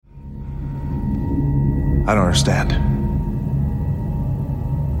I don't understand.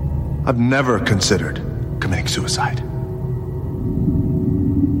 I've never considered committing suicide.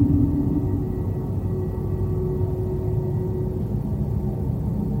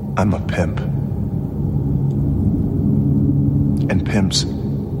 I'm a pimp. And pimps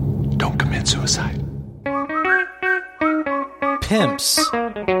don't commit suicide. Pimps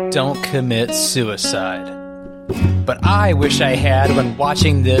don't commit suicide. But I wish I had when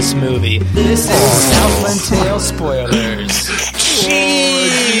watching this movie. This is Southland Tale spoilers.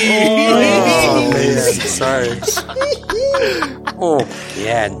 Oh, man. Sorry. Oh,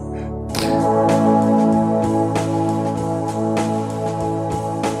 God.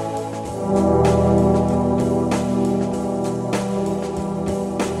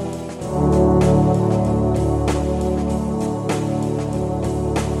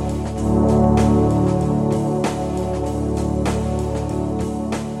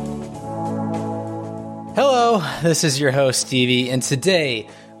 This is your host, Stevie, and today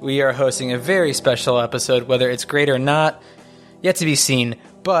we are hosting a very special episode. Whether it's great or not, yet to be seen,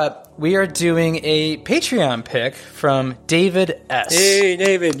 but we are doing a Patreon pick from David S. Hey,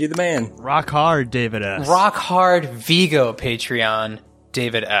 David, you're the man. Rock hard, David S. Rock hard Vigo Patreon,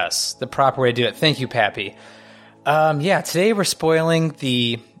 David S. The proper way to do it. Thank you, Pappy. Today we're spoiling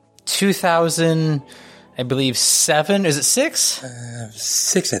the 2000... I believe 7. Is it 6?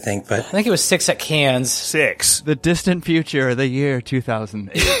 6, I think, but... I think it was 6 at Cannes. 6. The distant future, the year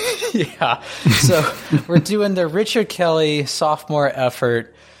 2008. Yeah. So we're doing the Richard Kelly sophomore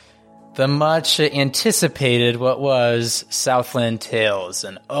effort, the much anticipated what was Southland Tales.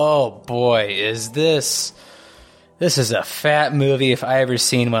 And oh boy, is this is a fat movie if I ever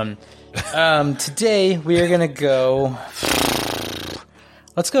seen one. Today we are going to go...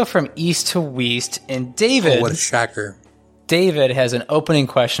 Let's go from east to west, and David... Oh, what a shocker. David has an opening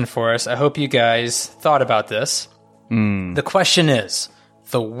question for us. I hope you guys thought about this. The question is,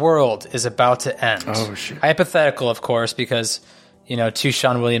 the world is about to end. Oh, shit. Hypothetical, of course, because, two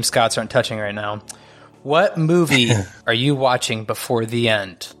Sean William Scotts aren't touching right now. What movie are you watching before the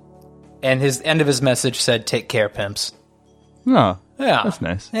end? And his end of his message said, take care, pimps. Oh, yeah. That's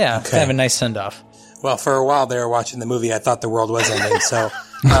nice. Yeah, okay. Kind of a nice send-off. Well, for a while there, watching the movie, I thought the world was ending, so...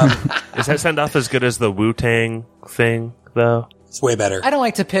 Is that send-off as good as the Wu-Tang thing, though? It's way better. I don't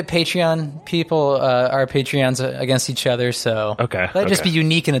like to pit Patreon people, our Patreons, against each other, so... Okay. Let it just be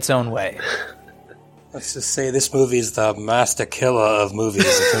unique in its own way. Let's just say this movie is the master killer of movies,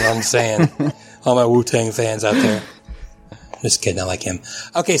 if you know what I'm saying. All my Wu-Tang fans out there. Just kidding, I like him.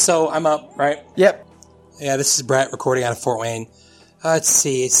 Okay, so I'm up, right? Yep. Yeah, this is Brett recording out of Fort Wayne. Let's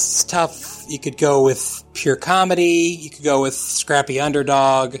see, it's tough. You could go with pure comedy. You could go with scrappy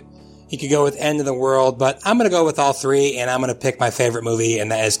underdog. You could go with end of the world. But I'm going to go with all three, and I'm going to pick my favorite movie,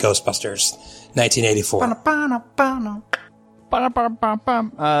 and that is Ghostbusters, 1984.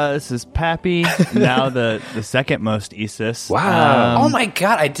 This is Pappy, now the second most Isis. Wow. Oh my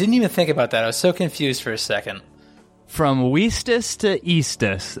god, I didn't even think about that. I was so confused for a second. From Weestus to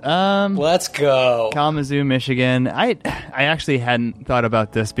Eastus. Let's go. Kalamazoo, Michigan. I actually hadn't thought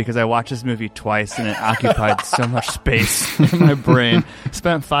about this because I watched this movie twice and it occupied so much space in my brain.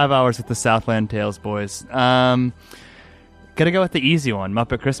 Spent 5 hours with the Southland Tales boys. Gotta go with the easy one,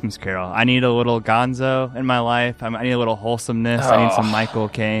 Muppet Christmas Carol. I need a little Gonzo in my life. I need a little wholesomeness. I need some Michael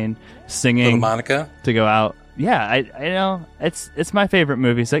Caine singing. Little Monica. To go out. Yeah, I know. It's my favorite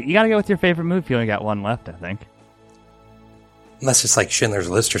movie. So you gotta go with your favorite movie. You only got one left, I think. Unless it's like Schindler's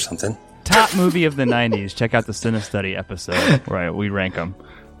List or something. Top movie of the 90s. Check out the Cinestudy episode where we rank them.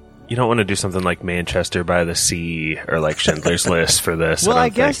 You don't want to do something like Manchester by the Sea or like Schindler's List for this. Well, I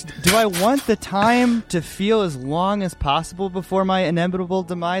guess, do I want the time to feel as long as possible before my inevitable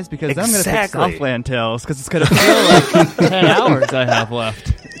demise? Because I'm going to pick Southland Tales because it's going to feel like 10 hours I have left.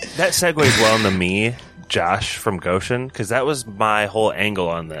 That segues well into me, Josh from Goshen, because that was my whole angle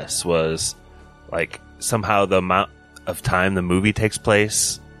on this was like somehow the amount of time the movie takes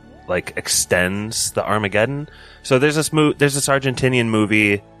place like extends the Armageddon. So there's this Argentinian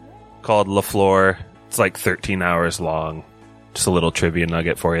movie called La Flor. It's like 13 hours long. Just a little trivia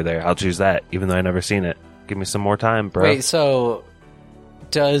nugget for you there. I'll choose that, even though I've never seen it. Give me some more time, bro. Wait, so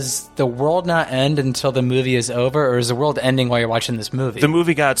does the world not end until the movie is over, or is the world ending while you're watching this movie? The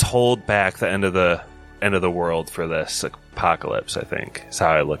movie got hold back the end of the world for this apocalypse, I think, is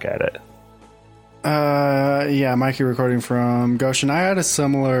how I look at it. Yeah, Mikey recording from Goshen. I had a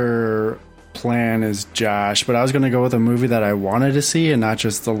similar plan as Josh, but I was going to go with a movie that I wanted to see and not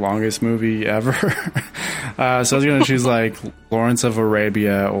just the longest movie ever. So I was going to choose like Lawrence of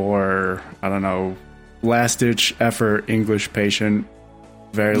Arabia or, I don't know, Last Ditch Effort, English Patient.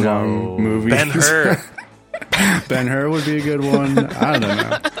 Very long movie. Ben-Hur. Ben-Hur would be a good one. I don't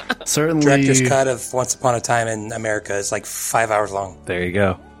know. Certainly, Director's cut of Once Upon a Time in America is like 5 hours long. There you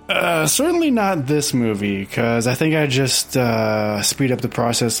go. Certainly not this movie, because I think I just speed up the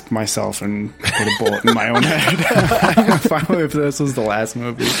process myself and put a bullet in my own head. I'm fine if this was the last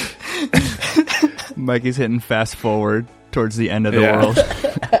movie. Mikey's hitting fast forward towards the end of the world.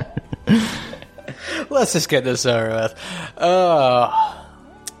 Let's just get this over with.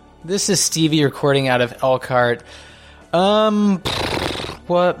 This is Stevie recording out of Elkhart.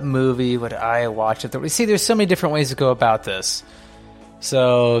 What movie would I watch? See, there's so many different ways to go about this.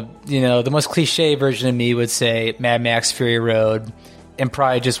 So, the most cliche version of me would say Mad Max Fury Road and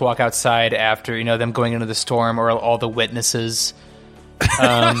probably just walk outside after, them going into the storm or all the witnesses.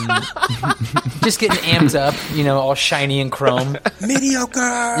 Just getting amped up, all shiny and chrome. Mediocre!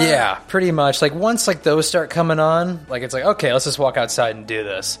 Yeah, pretty much. Like, once, those start coming on, it's like, okay, let's just walk outside and do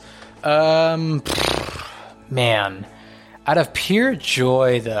this. Man. Out of pure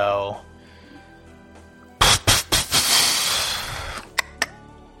joy, though,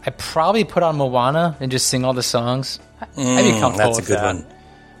 I'd probably put on Moana and just sing all the songs. I'd be comfortable with that. One.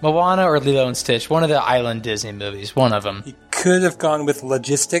 Moana or Lilo and Stitch, one of the island Disney movies, one of them. You could have gone with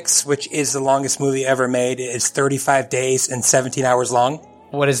Logistics, which is the longest movie ever made. It's 35 days and 17 hours long.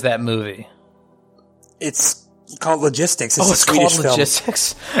 What is that movie? It's called Logistics. It's a it's Swedish called film.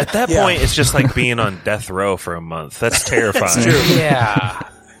 Logistics? At that point, it's just like being on death row for a month. That's terrifying. That's true. Yeah.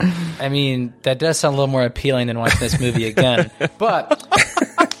 I mean, that does sound a little more appealing than watching this movie again. But,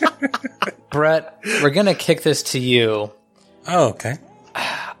 Brett, we're going to kick this to you. Oh, okay.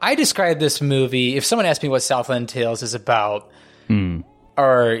 I describe this movie, if someone asked me what Southland Tales is about,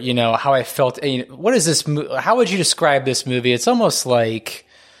 or, how I felt, what is this, how would you describe this movie? It's almost like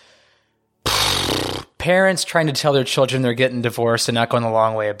parents trying to tell their children they're getting divorced and not going the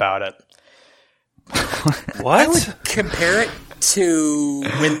long way about it. What? I would compare it to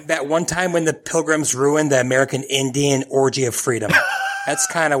that one time when the Pilgrims ruined the American Indian orgy of freedom. That's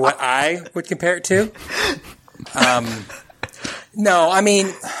kind of what I would compare it to. No, I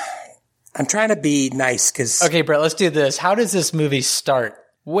mean, I'm trying to be nice because... Okay, Brett, let's do this. How does this movie start?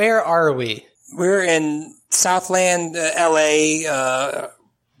 Where are we? We're in Southland, L.A.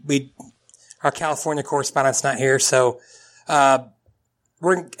 Our California correspondent's not here, so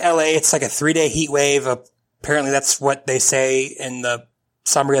we're in L.A. It's like a 3-day heat wave. Apparently that's what they say in the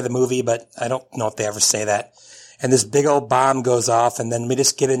summary of the movie, but I don't know if they ever say that. And this big old bomb goes off, and then we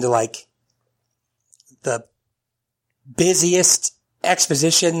just get into the busiest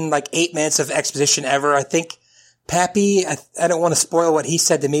exposition, 8 minutes of exposition ever. I think Pappy, I don't want to spoil what he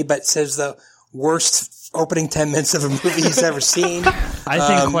said to me, but says the worst opening 10 minutes of a movie he's ever seen. I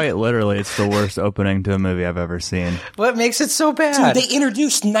think quite literally it's the worst opening to a movie I've ever seen. What makes it so bad? Dude, they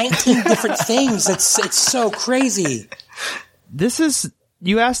introduced 19 different things. It's so crazy. This is,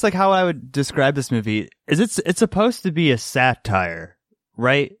 you asked how I would describe this movie. It's supposed to be a satire,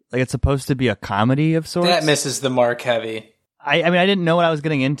 right? It's supposed to be a comedy of sorts. That misses the mark heavy. I mean, I didn't know what I was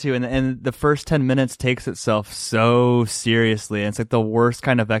getting into, and the first 10 minutes takes itself so seriously. And it's the worst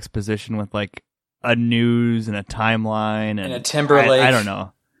kind of exposition with a news and a timeline and a Timberlake. I don't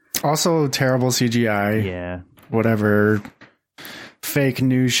know. Also, terrible CGI. Yeah. Whatever fake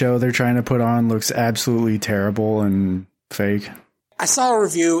news show they're trying to put on looks absolutely terrible and fake. I saw a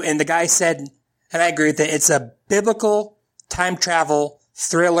review, and the guy said, and I agree with it, it's a biblical time travel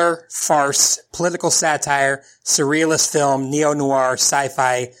thriller, farce, political satire, surrealist film, neo-noir,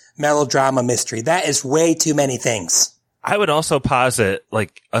 sci-fi, melodrama, mystery. That is way too many things. I would also posit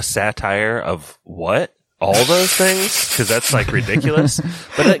a satire of what? All those things? Because that's ridiculous.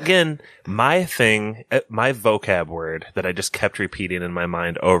 But again, my vocab word that I just kept repeating in my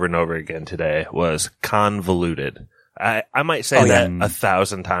mind over and over again today was convoluted. I might say that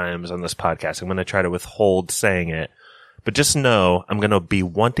 1,000 times on this podcast. I'm going to try to withhold saying it. But just know I'm going to be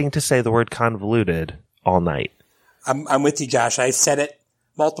wanting to say the word convoluted all night. I'm with you, Josh. I said it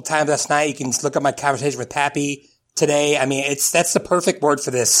multiple times last night. You can look at my conversation with Pappy today. I mean, that's the perfect word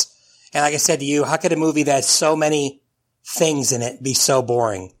for this. And like I said to you, how could a movie that has so many things in it be so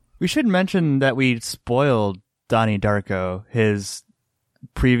boring? We should mention that we spoiled Donnie Darko, his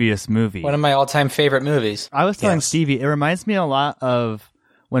previous movie. One of my all-time favorite movies. I was telling Stevie, it reminds me a lot of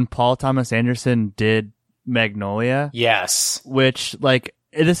when Paul Thomas Anderson did Magnolia. Yes. Which,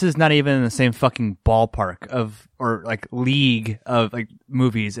 this is not even in the same fucking ballpark or league of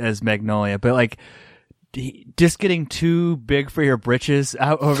movies as Magnolia, but just getting too big for your britches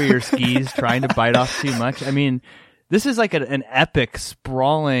out over your skis, trying to bite off too much. I mean, this is an epic,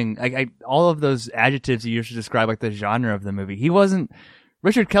 sprawling, all of those adjectives you used to describe the genre of the movie.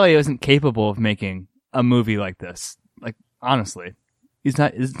 Richard Kelly wasn't capable of making a movie like this. Like, honestly, it's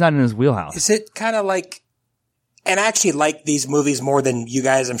not in his wheelhouse. Is it kind of like, and I actually like these movies more than you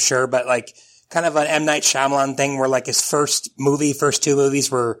guys, I'm sure, but like kind of an M. Night Shyamalan thing where like his first two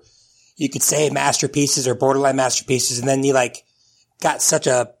movies were, you could say masterpieces or borderline masterpieces. And then he like got such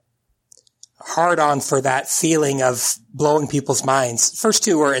a hard on for that feeling of blowing people's minds. First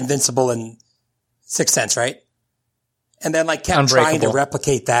two were Invincible and Sixth Sense, right? And then like kept trying to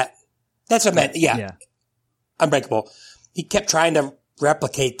replicate that. That's what I meant. Yeah. Unbreakable. He kept trying to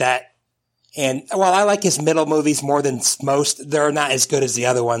replicate that. And while I like his middle movies more than most, they're not as good as the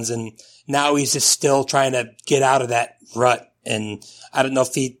other ones. And now he's just still trying to get out of that rut. And I don't know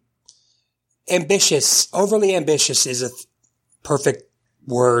if overly ambitious is a perfect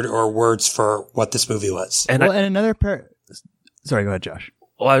word or words for what this movie was. And sorry, go ahead, Josh.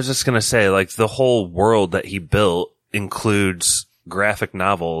 Well, I was just going to say, like, the whole world that he built includes graphic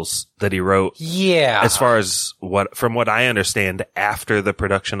novels that he wrote. Yeah. As far as from what I understand, after the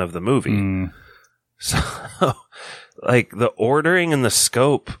production of the movie. So, like, the ordering and the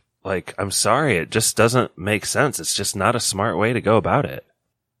scope, like, I'm sorry, it just doesn't make sense. It's just not a smart way to go about it.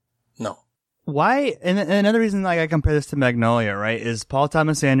 No. Why? And another reason, like, I compare this to Magnolia, right, is Paul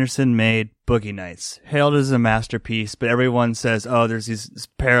Thomas Anderson made Boogie Nights, hailed as a masterpiece, but everyone says, oh, there's these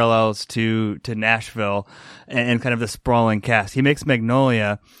parallels to Nashville and kind of the sprawling cast. He makes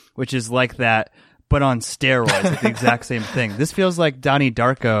Magnolia, which is like that, but on steroids, like the exact same thing. This feels like Donnie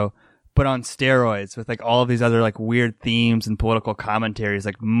Darko, but on steroids, with like all of these other like weird themes and political commentaries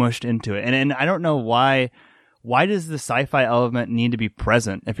like mushed into it. And I don't know why does the sci-fi element need to be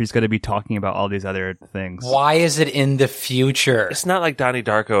present if he's going to be talking about all these other things? Why is it in the future? It's not like Donnie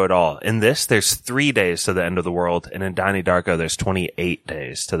Darko at all. In this, there's 3 days to the end of the world, and in Donnie Darko, there's 28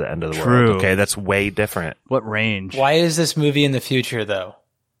 days to the end of the world. Okay, that's way different. What range? Why is this movie in the future, though?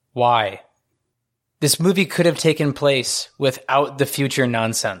 Why? This movie could have taken place without the future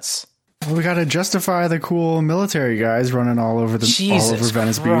nonsense. Well, we got to justify the cool military guys running all over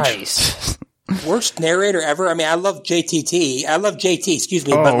Venice Beach. Worst narrator ever. I mean, I love JTT. I love JT, excuse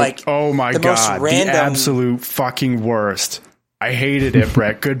me, but like, oh my God, most random, the absolute fucking worst. I hated it,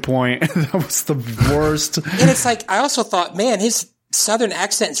 Brett. Good point. That was the worst. And it's like, I also thought, man, his southern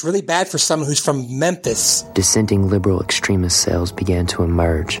accent is really bad for someone who's from Memphis. Dissenting liberal extremist cells began to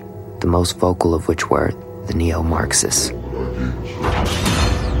emerge, the most vocal of which were the neo-Marxists.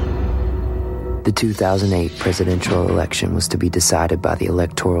 The 2008 presidential election was to be decided by the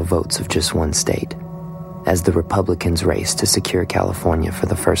electoral votes of just one state, as the Republicans raced to secure California for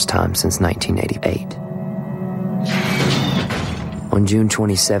the first time since 1988. On June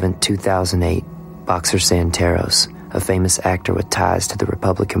 27, 2008, boxer Santeros, a famous actor with ties to the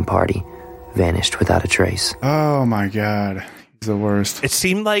Republican Party, vanished without a trace. Oh my God, he's the worst. It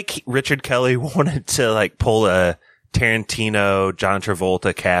seemed like Richard Kelly wanted to like pull a Tarantino, John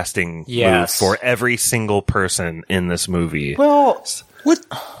Travolta casting move for every single person in this movie. Well, what?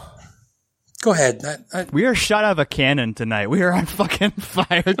 Go ahead. We are shot out of a cannon tonight. We are on fucking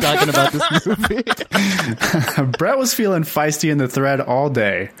fire talking about this movie. Brett was feeling feisty in the thread all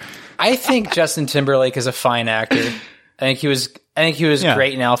day. I think Justin Timberlake is a fine actor. I think he was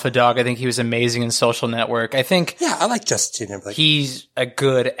great in Alpha Dog. I think he was amazing in Social Network. I like Justin Timberlake. He's a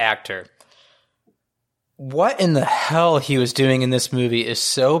good actor. What in the hell he was doing in this movie is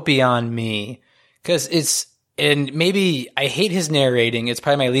so beyond me. And maybe I hate his narrating. It's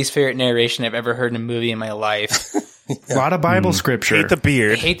probably my least favorite narration I've ever heard in a movie in my life. A lot of Bible scripture. Hate the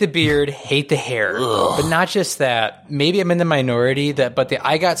beard. Hate the beard. Hate the hair. But not just that. Maybe I'm in the minority. But the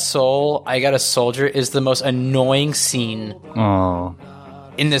I Got Soul, I Got a Soldier is the most annoying scene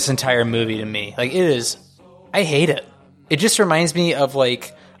in this entire movie to me. Like, it is. I hate it. It just reminds me of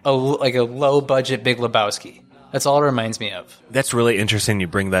like a low budget Big Lebowski. That's all it reminds me of. That's really interesting you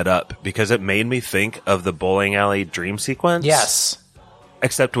bring that up because it made me think of the bowling alley dream sequence. Yes.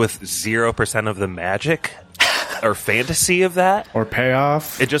 Except with 0% of the magic or fantasy of that. Or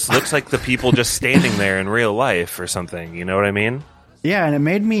payoff. It just looks like the people just standing there in real life or something. You know what I mean? Yeah, and it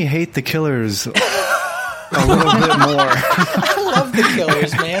made me hate the Killers a little bit more. I love the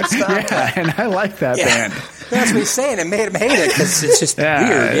Killers, man. Stop that. And I like that band. That's what he's saying. It made him hate it because it's just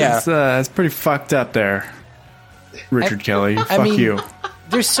weird. Yeah, it's pretty fucked up there. Richard Kelly, fuck you.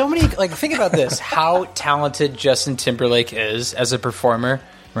 There's so many, like, think about this, how talented Justin Timberlake is as a performer.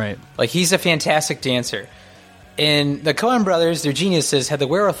 Right. Like, he's a fantastic dancer. And the Coen brothers, their geniuses, had the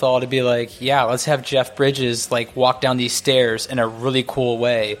wherewithal to be like, yeah, let's have Jeff Bridges, like, walk down these stairs in a really cool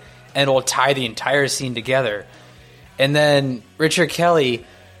way, and it'll tie the entire scene together. And then Richard Kelly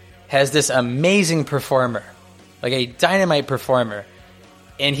has this amazing performer, like a dynamite performer.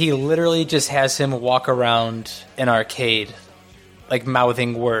 and he literally just has him walk around an arcade, like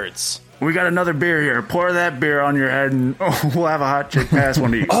mouthing words. We got another beer here. Pour that beer on your head, and we'll have a hot chick pass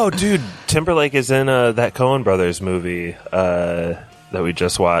one to you. Oh, dude, Timberlake is in that Coen Brothers movie that we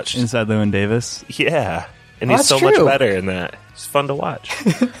just watched. Inside Llewyn Davis. Yeah, and he's that's so true. much better in that. It's fun to watch.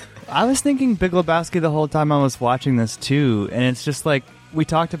 I was thinking Big Lebowski the whole time I was watching this too, and it's just like we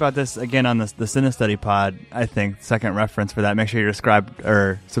talked about this again on the Cine Study pod. I think second reference for that. Make sure you're subscribe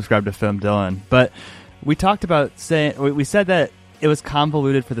to Film Dylan. But we talked about we said that it was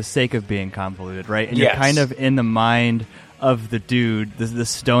convoluted for the sake of being convoluted, right? And Yes. you're kind of in the mind of the dude, the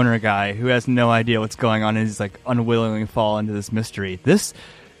stoner guy who has no idea what's going on, and he's like unwillingly fall into this mystery. This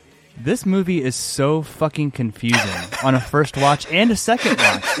movie is so fucking confusing on a first watch and a second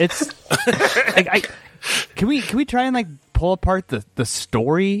watch. It's like can we try and like pull apart the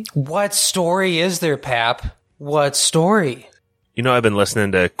story? What story is there, Pap? What story? You know, I've been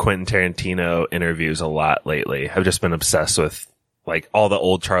listening to Quentin Tarantino interviews a lot lately. I've just been obsessed with like all the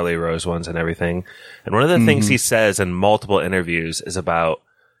old Charlie Rose ones and everything. And one of the things he says in multiple interviews is about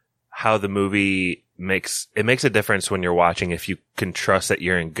how the movie makes a difference when you're watching if you can trust that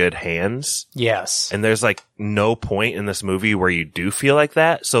you're in good hands. Yes. And there's like no point in this movie where you do feel like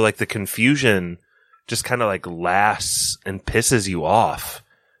that. So like the confusion just kind of like lasts and pisses you off.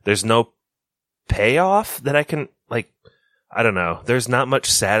 There's no payoff that I can like, I don't know. There's not much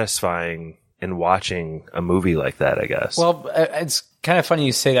satisfying in watching a movie like that, I guess. Well, it's kind of funny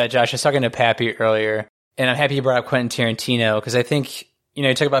you say that, Josh. I was talking to Pappy earlier, and I'm happy you brought up Quentin Tarantino, because I think,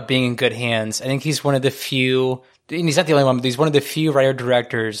 you talk about being in good hands. I think he's one of the few, and he's not the only one, but he's one of the few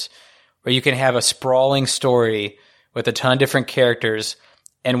writer-directors where you can have a sprawling story with a ton of different characters,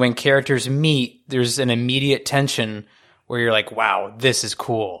 and when characters meet, there's an immediate tension where you're like, wow, this is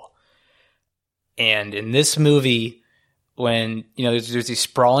cool. And in this movie, when, there's these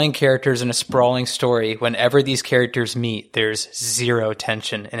sprawling characters and a sprawling story, whenever these characters meet, there's zero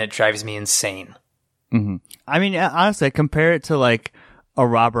tension, and it drives me insane. Mm-hmm. I mean, honestly, compare it to like a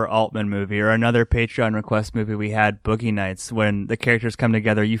Robert Altman movie or another Patreon request movie we had, Boogie Nights, when the characters come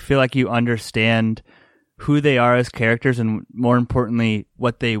together. You feel like you understand who they are as characters, and more importantly,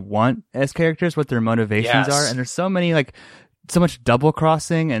 what they want as characters, what their motivations are. And there's so much double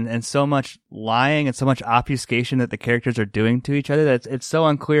crossing and so much lying and so much obfuscation that the characters are doing to each other that it's so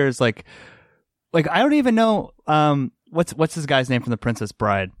unclear. It's like I don't even know what's this guy's name from The Princess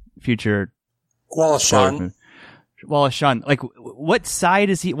Bride, future Wallace Shawn. Wallace Shawn. Like, what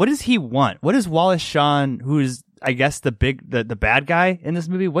side is he? What does he want? What is Wallace Shawn, who is I guess the bad guy in this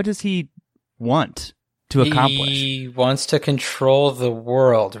movie? What does he want to accomplish? He wants to control the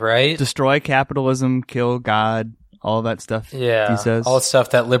world, right? Destroy capitalism, kill God. All of that stuff, yeah, he says. All the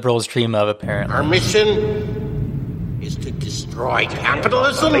stuff that liberals dream of, apparently. Our mission is to destroy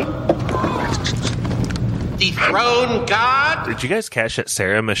capitalism, dethrone God. Did you guys catch that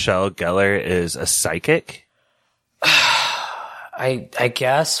Sarah Michelle Gellar is a psychic? I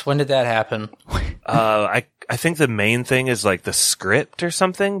guess. When did that happen? I think the main thing is like the script or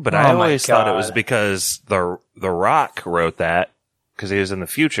something, but I always thought it was because the Rock wrote that because he was in the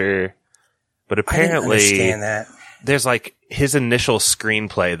future. But apparently, I didn't understand that. There's like his initial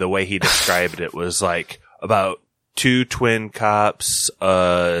screenplay, the way he described it was like about two twin cops,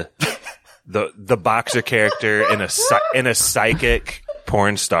 the boxer character and a psychic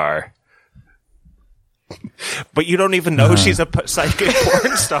porn star. But you don't even know she's a psychic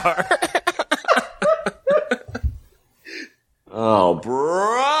porn star. Oh,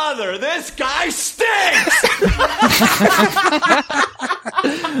 brother, this guy stinks!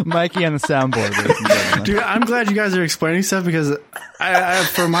 Mikey on the soundboard, ladies and gentlemen. Dude, I'm glad you guys are explaining stuff, because I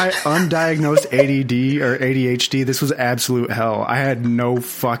for my undiagnosed ADD or ADHD, this was absolute hell. I had no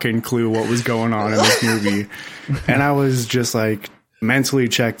fucking clue what was going on in this movie. And I was just like mentally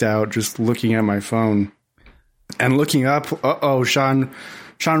checked out just looking at my phone and looking up.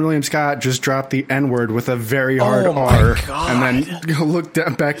 Sean William Scott just dropped the N-word with a very hard R, and then look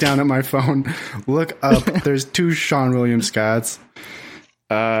back down at my phone. Look up. There's two Sean William Scotts.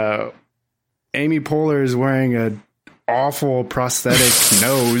 Amy Poehler is wearing a awful prosthetic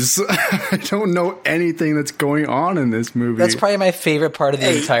nose. I don't know anything that's going on in this movie. That's probably my favorite part of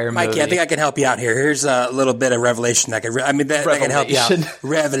the entire movie. Mikey, I think I can help you out here. Here's a little bit of revelation. That can help you out.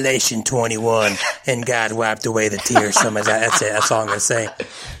 Revelation 21, and God wiped away the tears. That's it. That's all I'm going to say.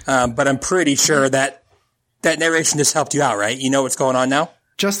 But I'm pretty sure that narration just helped you out, right? You know what's going on now?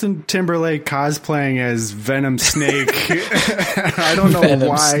 Justin Timberlake cosplaying as Venom Snake. I don't know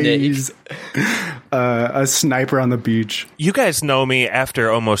why he's a sniper on the beach. You guys know me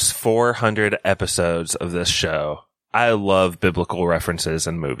after almost 400 episodes of this show. I love biblical references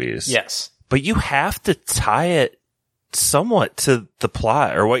in movies. Yes. But you have to tie it somewhat to the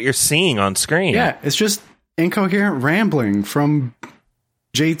plot or what you're seeing on screen. Yeah, it's just incoherent rambling from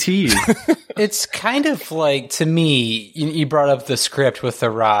JT. It's kind of like, to me, you brought up the script with The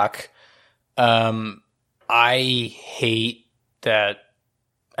Rock. I hate that.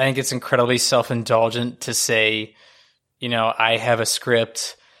 I think it's incredibly self-indulgent to say, I have a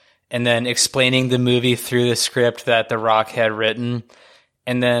script, and then explaining the movie through the script that The Rock had written,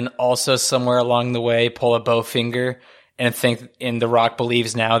 and then also somewhere along the way pull a Bowfinger and The Rock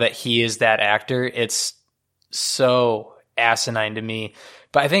believes now that he is that actor. It's so asinine to me.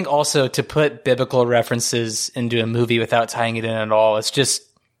 But I think also to put biblical references into a movie without tying it in at all, it's just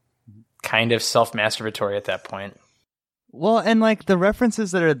kind of self-masturbatory at that point. Well, and like the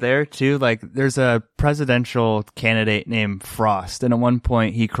references that are there too, like there's a presidential candidate named Frost, and at one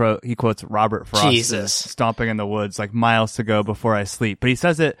point he quotes Robert Frost as stomping in the woods, like miles to go before I sleep. But he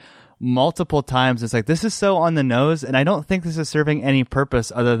says it multiple times. It's like, this is so on the nose, and I don't think this is serving any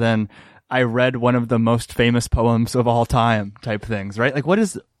purpose other than I read one of the most famous poems of all time type things, right? Like,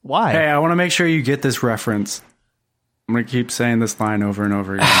 why? Hey, I want to make sure you get this reference. I'm going to keep saying this line over and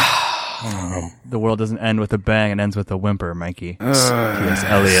over again. The world doesn't end with a bang, it ends with a whimper, Mikey. T.S.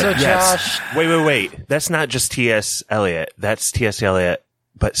 Eliot. So, yes. Josh, Wait. That's not just T.S. Eliot. That's T.S. Eliot,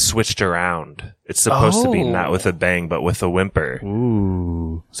 but switched around. It's supposed to be not with a bang, but with a whimper.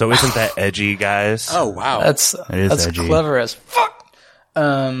 Ooh. So isn't that edgy, guys? Oh, wow. that's edgy. clever as fuck.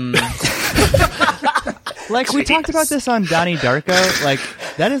 Like, we talked about this on Donnie Darko. Like,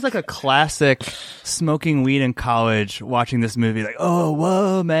 that is like a classic smoking weed in college, watching this movie, like, oh,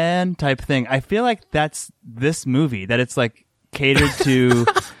 whoa, man, type thing. I feel like that's this movie, that it's like catered to,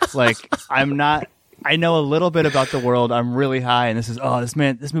 like, I know a little bit about the world. I'm really high, and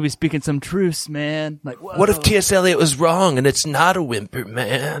this movie's speaking some truths, man. Like, whoa. What if T.S. Eliot was wrong and it's not a whimper,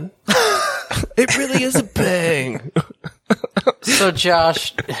 man? It really is a bang. So,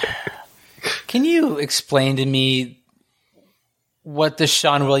 Josh, can you explain to me what the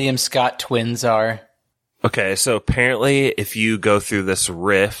Sean William Scott twins are? Okay, so apparently if you go through this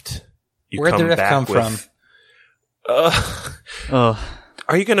rift, Where'd the rift come from?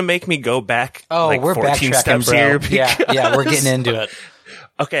 Are you going to make me go back we're 14 backtracking, steps bro. here? Yeah, we're getting into it.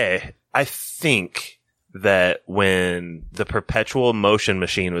 Okay, I think that when the perpetual motion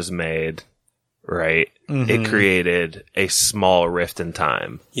machine was made, right, it created a small rift in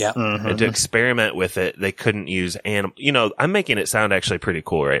time. Yeah. And to experiment with it, they couldn't use I'm making it sound actually pretty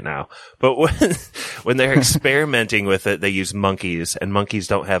cool right now. But when they're experimenting with it, they use monkeys, and monkeys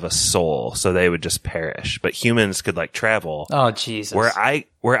don't have a soul, so they would just perish. But humans could like travel. Oh, Jesus. Where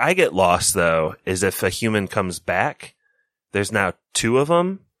I get lost though is if a human comes back, there's now two of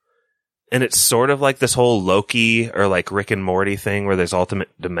them. And it's sort of like this whole Loki or like Rick and Morty thing where there's alternate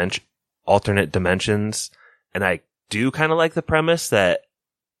dimensions. And I do kind of like the premise that,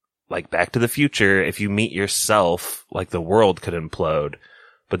 like Back to the Future, if you meet yourself, like the world could implode.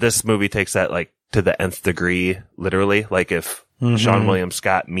 But this movie takes that like to the nth degree, literally. Like if Sean William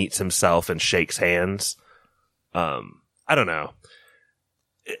Scott meets himself and shakes hands. I don't know.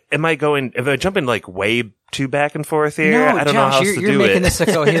 Am I jumping like way too back and forth here? No, I don't Josh, know how else to you're do making it. this a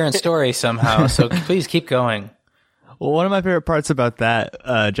coherent story somehow, so please keep going. Well, one of my favorite parts about that,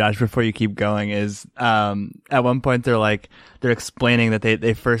 Josh, before you keep going, is at one point they're explaining that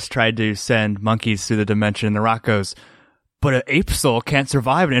they first tried to send monkeys through the dimension, and The Rock goes, but an ape soul can't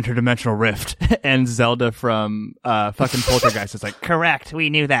survive an interdimensional rift. And Zelda from fucking Poltergeist is like, correct,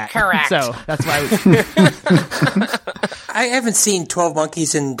 we knew that. Correct. So that's why I haven't seen 12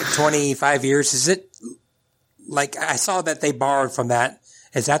 Monkeys in 25 years. Is it like I saw that they borrowed from that?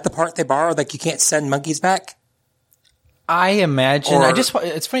 Is that the part they borrowed? Like you can't send monkeys back? I imagine.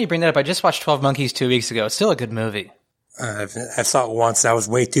 It's funny you bring that up. I just watched 12 Monkeys 2 weeks ago. It's still a good movie. I saw it once. I was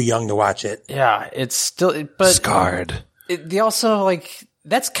way too young to watch it. Yeah, it's still, but Scarred. They also like,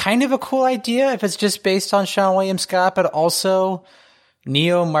 that's kind of a cool idea if it's just based on Sean William Scott, but also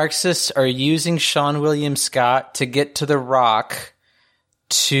neo-Marxists are using Sean William Scott to get to The Rock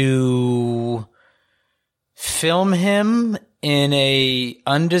to film him in a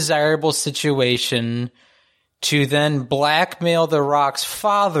undesirable situation to then blackmail The Rock's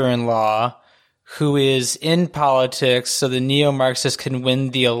father-in-law, who is in politics, so the neo-Marxists can win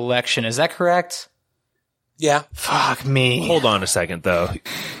the election. Is that correct? Yeah. Fuck me. Hold on a second, though.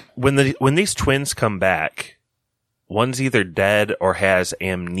 When these twins come back, one's either dead or has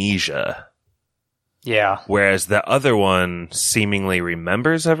amnesia. Yeah. Whereas the other one seemingly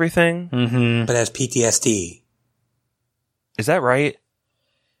remembers everything. Mm-hmm. But has PTSD. Is that right?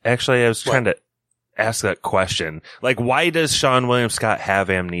 Actually, I was trying to... ask that question. Like, why does Sean William Scott have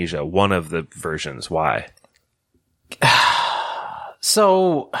amnesia? One of the versions. Why?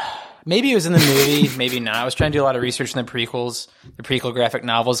 So maybe it was in the movie, maybe not. I was trying to do a lot of research in the prequels, the prequel graphic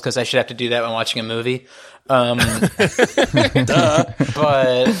novels, because I should have to do that when watching a movie. But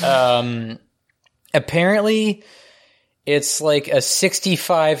apparently it's like a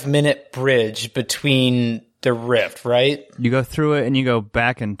 65-minute bridge between the rift, right? You go through it and you go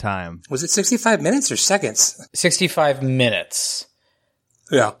back in time. Was it 65 minutes or seconds? 65 minutes.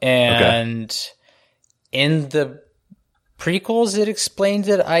 Yeah. And in the prequels, it explained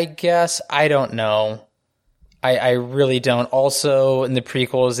it, I guess. I don't know. I really don't. Also, in the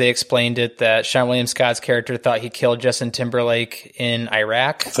prequels, they explained it that Sean William Scott's character thought he killed Justin Timberlake in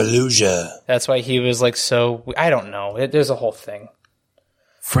Iraq. Fallujah. That's why he was like so... I don't know. There's a whole thing.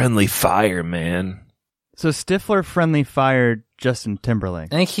 Friendly fire, man. So Stifler friendly fired Justin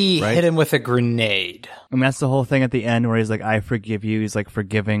Timberlake. I think he hit him with a grenade. And that's the whole thing at the end where he's like, I forgive you. He's like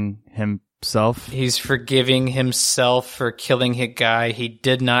forgiving himself. He's forgiving himself for killing a guy he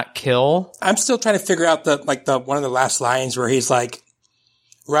did not kill. I'm still trying to figure out the one of the last lines where he's like,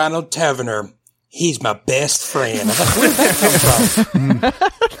 Ronald Taverner, he's my best friend. I was like, where did that come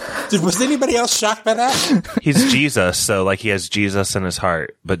from? Was anybody else shocked by that? He's Jesus, so like he has Jesus in his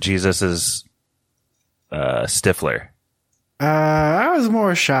heart, but Jesus is Stifler. I was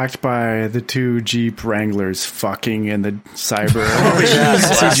more shocked by the two Jeep Wranglers fucking in the cyber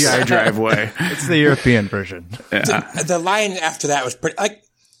CGI driveway. It's the European version. Yeah. The line after that was pretty, like,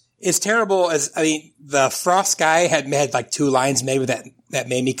 as terrible as, I mean, the Frost guy had like two lines maybe that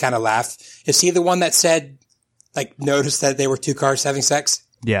made me kind of laugh. Is he the one that said, like, noticed that they were two cars having sex?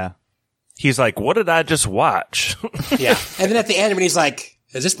 Yeah. He's like, what did I just watch? Yeah. And then at the end when he's like,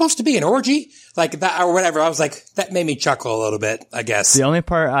 is this supposed to be an orgy? Like that or whatever. I was like, that made me chuckle a little bit, I guess. The only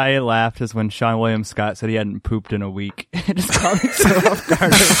part I laughed is when Sean William Scott said he hadn't pooped in a week. It just caught me so off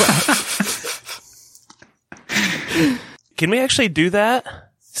guard. Can we actually do that,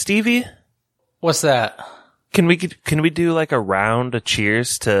 Stevie? What's that? Can we do like a round of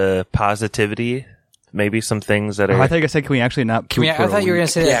cheers to positivity? Maybe some things that are... I thought you said, can we actually not poop I thought you were going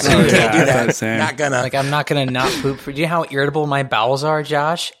to say that too. No, you can't do that. Not gonna. Like, I'm not going to not poop. Do you know how irritable my bowels are,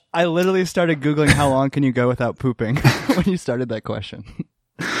 Josh? I literally started Googling how long can you go without pooping when you started that question.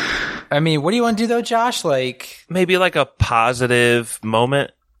 I mean, what do you want to do though, Josh? Like, maybe like a positive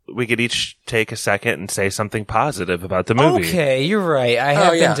moment. We could each take a second and say something positive about the movie. Okay, you're right. I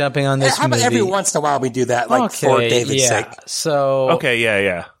have been jumping on this How about movie. every once in a while we do that, like for David's sake? So Okay,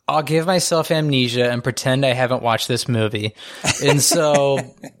 yeah. I'll give myself amnesia and pretend I haven't watched this movie. And so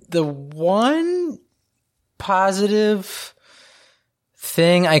the one positive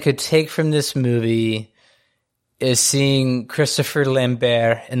thing I could take from this movie is seeing Christopher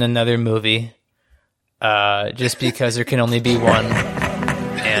Lambert in another movie, just because there can only be one.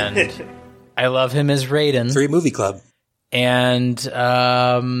 And I love him as Raiden. 3 Movie Club. And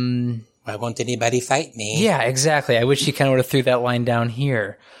why won't anybody fight me? yeah, exactly. I wish he kind of would have threw that line down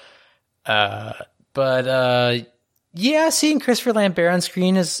here. But yeah, seeing Christopher Lambert on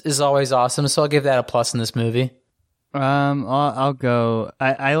screen is always awesome. So I'll give that a plus in this movie. I'll go.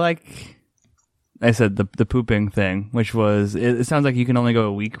 I like. I said the pooping thing, which was it sounds like you can only go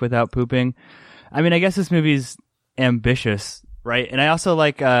a week without pooping. I mean, I guess this movie's ambitious, right? And I also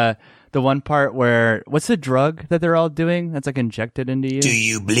like the one part where what's the drug that they're all doing that's like injected into you? Do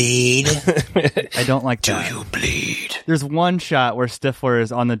you bleed? I don't like that. Do you bleed? There's one shot where Stifler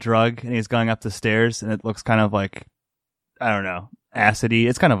is on the drug and he's going up the stairs, and it looks kind of like, I don't know, acidy.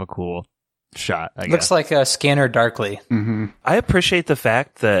 It's kind of a cool shot, I guess. Looks like a Scanner Darkly. Mm-hmm. I appreciate the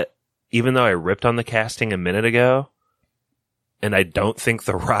fact that even though I ripped on the casting a minute ago, and I don't think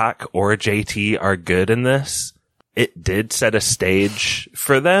The Rock or JT are good in this, it did set a stage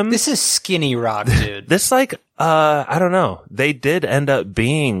for them. This is Skinny Rock, dude. This, like, I don't know. They did end up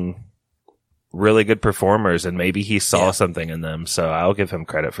being really good performers, and maybe he saw something in them, so I'll give him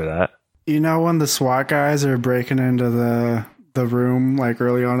credit for that. You know, when the SWAT guys are breaking into the room, like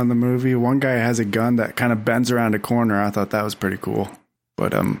early on in the movie, one guy has a gun that kind of bends around a corner. I thought that was pretty cool.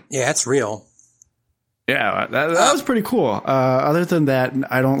 But yeah, that's real. Yeah, that was pretty cool. Other than that,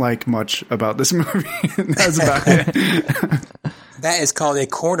 I don't like much about this movie. That's about it. That is called a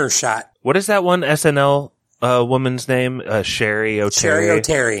corner shot. What is that one SNL woman's name? Sherry O'Terry. Sherry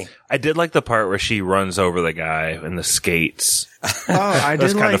O'Terry. I did like the part where she runs over the guy in the skates. Oh, I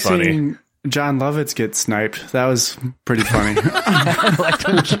did kinda like funny. seeing John Lovitz get sniped. That was pretty funny. I liked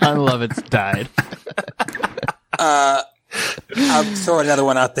when John Lovitz died. I'll throw another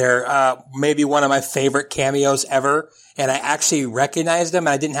one out there. Maybe one of my favorite cameos ever. And I actually recognized him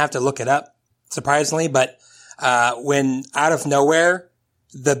and I didn't have to look it up. surprisingly, but when out of nowhere,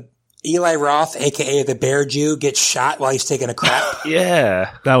 the Eli Roth, a.k.a. the Bear Jew, gets shot while he's taking a crap.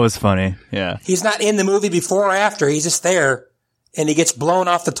 Yeah. That was funny. Yeah. He's not in the movie before or after. He's just there, and he gets blown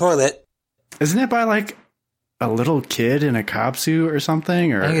off the toilet. Isn't it by like a little kid in a cop suit or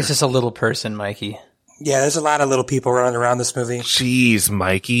something? Or I think it's just a little person, Mikey. Yeah, there's a lot of little people running around this movie. Jeez,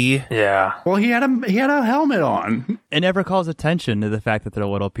 Mikey. Yeah. well, he had a helmet on. It never calls attention to the fact that they're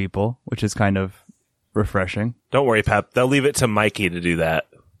little people, which is kind of refreshing. Don't worry, Pep. They'll leave it to Mikey to do that.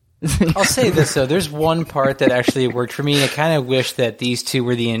 I'll say this, though. There's one part that actually worked for me. I kind of wish that these two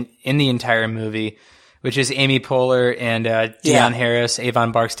were in the entire movie, which is Amy Poehler and Deion Harris,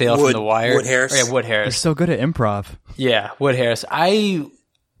 Avon Barksdale from The Wire. Wood Harris. Oh, yeah, Wood Harris. They're so good at improv. Yeah, Wood Harris. I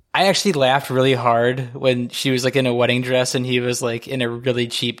actually laughed really hard when she was like in a wedding dress and he was like in a really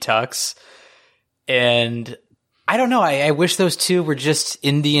cheap tux. And I don't know. I wish those two were just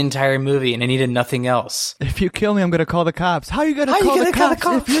in the entire movie and I needed nothing else. If you kill me, I'm going to call the cops. How are you going to call the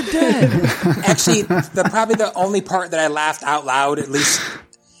cops if you're dead? Actually, probably the only part that I laughed out loud, at least,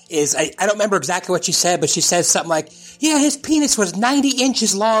 is I don't remember exactly what she said, but she says something like, "Yeah, his penis was 90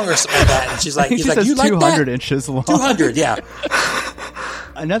 inches long," or something like that. And she's like, She says "You like 200 that?" inches long. 200, yeah.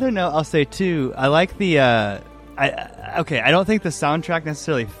 Another note I'll say too, I like the I don't think the soundtrack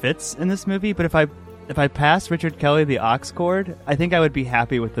necessarily fits in this movie, but if I pass Richard Kelly the aux chord, I think I would be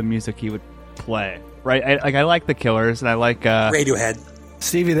happy with the music he would play. Right? I like the Killers and I like Radiohead.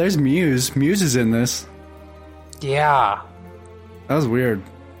 Stevie, there's Muse. Muse is in this. Yeah. That was weird.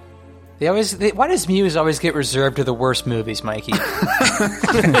 Why does Muse always get reserved to the worst movies, Mikey?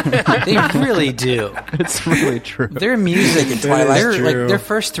 They really do. It's really true. Their music in Twilight. their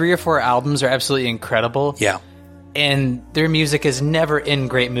first 3 or 4 albums are absolutely incredible. Yeah. And their music is never in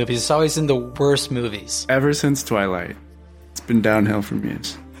great movies. It's always in the worst movies. Ever since Twilight, it's been downhill for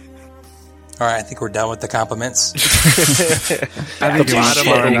Muse. All right, I think we're done with the compliments. I think it was Bottom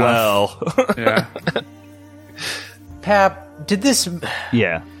far of the enough. well. Yeah. Pap, did this...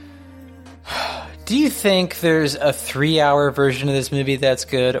 Yeah. Do you think there's a 3-hour version of this movie that's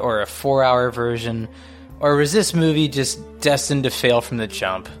good, or a 4-hour version, or was this movie just destined to fail from the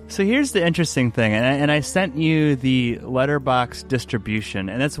jump? So here's the interesting thing, and I sent you the Letterboxd distribution,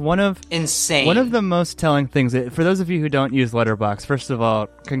 and it's Insane. One of the most telling things. For those of you who don't use Letterboxd, first of all,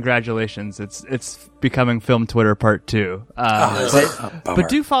 congratulations! It's becoming Film Twitter Part 2. But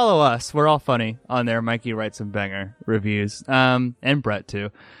do follow us. We're all funny on there. Mikey writes some banger reviews, and Brett too.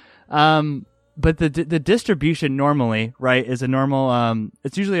 But the distribution normally, right, is a normal,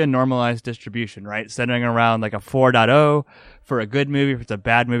 it's usually a normalized distribution, right? Centering around like a 4.0 for a good movie. If it's a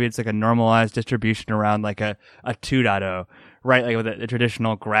bad movie, it's like a normalized distribution around like a 2.0, right? Like with a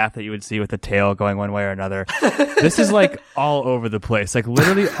traditional graph that you would see with the tail going one way or another. This is like all over the place. Like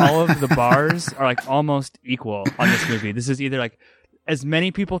literally all of the bars are like almost equal on this movie. This is either like, as many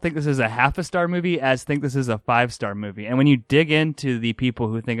people think this is a 0.5-star movie as think this is a 5-star movie. And when you dig into the people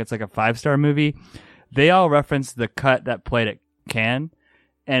who think it's like a 5-star movie, they all reference the cut that played at Cannes.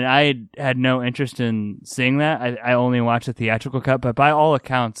 And I had no interest in seeing that. I only watched the theatrical cut, but by all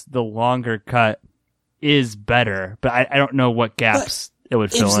accounts, the longer cut is better. But I don't know what gaps it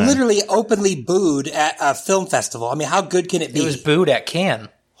would fill in. It's literally openly booed at a film festival. I mean, how good can it be? It was booed at Cannes.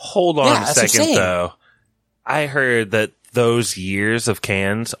 Hold on Yeah, a that's what I'm second, saying. though. I heard that those years of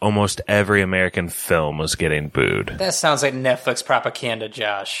Cannes, almost every American film was getting booed. That sounds like Netflix propaganda,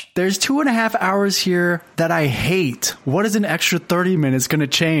 Josh. There's 2.5 hours here that I hate. What is an extra 30 minutes going to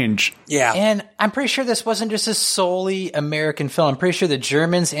change? Yeah. And I'm pretty sure this wasn't just a solely American film. I'm pretty sure the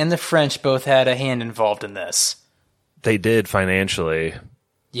Germans and the French both had a hand involved in this. They did financially.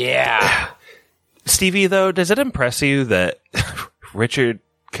 Yeah. Stevie, though, does it impress you that Richard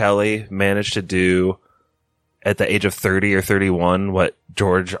Kelly managed to do at the age of 30 or 31 what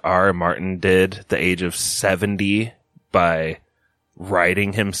George R. Martin did at the age of 70 by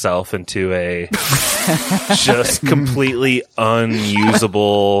writing himself into a just completely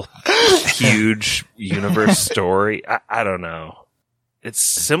unusable, huge universe story? I don't know. It's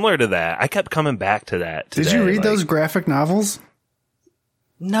similar to that. I kept coming back to that today. Did you read those graphic novels?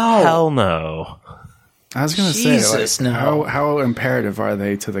 No. Hell no. I was going to Jesus, say, like, no. how imperative are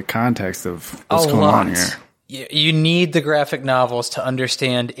they to the context of A what's going lot. on here? You need the graphic novels to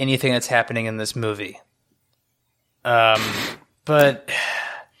understand anything that's happening in this movie. But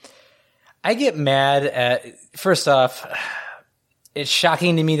I get mad at, first off, it's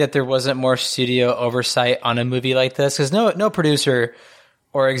shocking to me that there wasn't more studio oversight on a movie like this, because no producer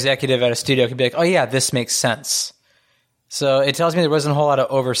or executive at a studio could be like, oh yeah, this makes sense. So it tells me there wasn't a whole lot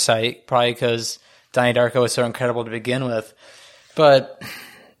of oversight, probably because Donnie Darko was so incredible to begin with. But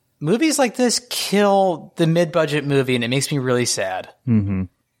movies like this kill the mid-budget movie, and it makes me really sad.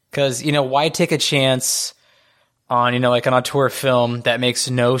 Because, why take a chance on, like an auteur film that makes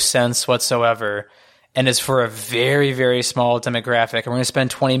no sense whatsoever and is for a very, very small demographic, and we're going to spend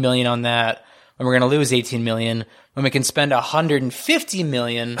 $20 million on that, and we're going to lose $18 million, when we can spend $150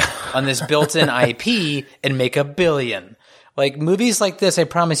 million on this built-in IP and make $1 billion. Like, movies like this, I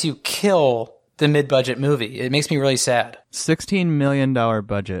promise you, kill the mid-budget movie. It makes me really sad. $16 million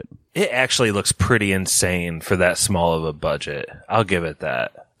budget. It actually looks pretty insane for that small of a budget. I'll give it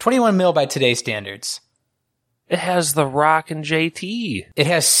that. 21 mil by today's standards. It has The Rock and JT. It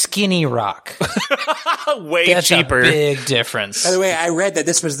has Skinny Rock. Way That's cheaper. a big difference. By the way, I read that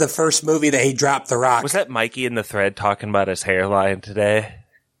this was the first movie that he dropped The Rock. Was that Mikey in the thread talking about his hairline today?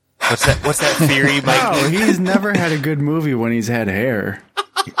 What's that theory, Mikey? No, he's never had a good movie when he's had hair.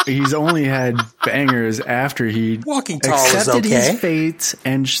 He's only had bangers after he Walking Tall was accepted okay. his fate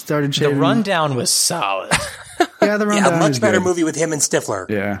and started The shaving. Rundown was solid. Yeah, the rundown Yeah, a much is better good. movie with him and Stifler.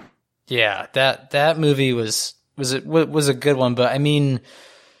 Yeah. Yeah, that movie was a good one, but I mean,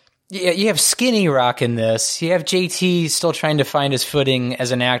 yeah, you have Skinny Rock in this. You have JT still trying to find his footing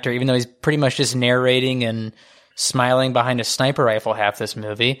as an actor, even though he's pretty much just narrating and smiling behind a sniper rifle half this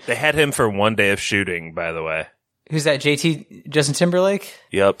movie. They had him for one day of shooting, by the way. Who's that? JT? Justin Timberlake?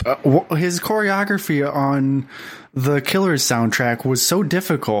 Yep. His choreography on the Killers soundtrack was so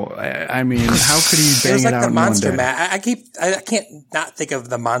difficult. I mean, how could he It bang was it like out the in monster one day? mash. I can't not think of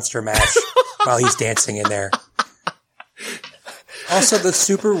the monster mash while he's dancing in there. Also, the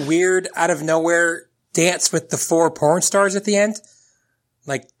super weird, out of nowhere dance with the 4 porn stars at the end.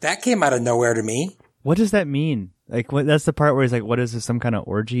 Like, that came out of nowhere to me. What does that mean? Like, that's the part where he's like, what is this, some kind of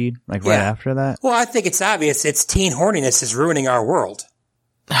orgy? Like, right after that? Well, I think it's obvious. It's teen horniness is ruining our world.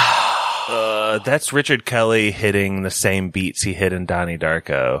 That's Richard Kelly hitting the same beats he hit in Donnie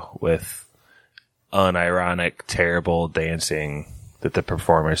Darko with unironic, terrible dancing that the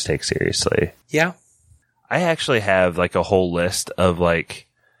performers take seriously. Yeah. I actually have like a whole list of like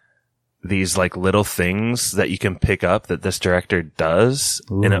these like little things that you can pick up that this director does.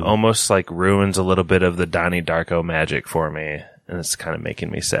 Ooh. And it almost like ruins a little bit of the Donnie Darko magic for me. And it's kind of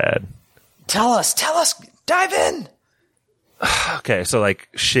making me sad. Tell us, dive in. Okay, so like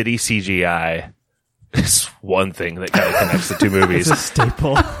shitty CGI is one thing that kind of connects the two movies. It's a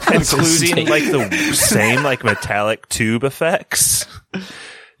staple. Including like the same like metallic tube effects.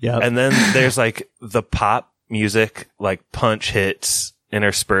 Yeah. And then there's like the pop music, like punch hits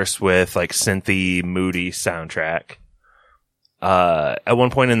interspersed with like synthy, moody soundtrack. At one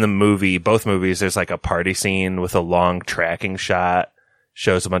point in the movie, both movies, there's like a party scene with a long tracking shot,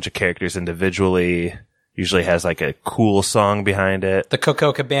 shows a bunch of characters individually, usually has like a cool song behind it. The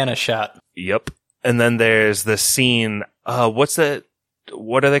Coco Cabana shot. Yep. And then there's the scene, what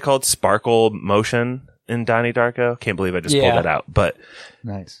are they called? Sparkle motion in Donnie Darko? Can't believe I just pulled that out. But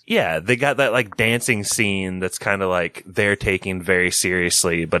Nice. yeah, they got that like dancing scene that's kind of like they're taking very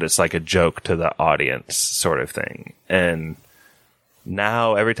seriously, but it's like a joke to the audience sort of thing. And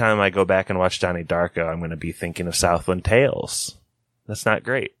now every time I go back and watch Donnie Darko, I'm going to be thinking of Southland Tales. That's not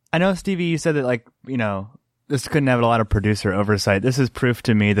great. I know, Stevie, you said that, like, you know, this couldn't have a lot of producer oversight. This is proof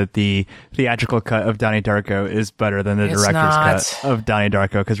to me that the theatrical cut of Donnie Darko is better than the It's director's not. cut of Donnie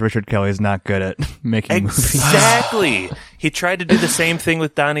Darko, because Richard Kelly is not good at making movies. Exactly. He tried to do the same thing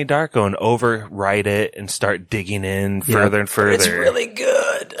with Donnie Darko and overwrite it and start digging in further and further. It's really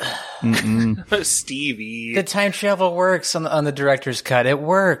good. Stevie. The time travel works on the director's cut. It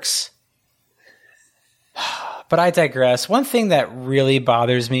works. But I digress. One thing that really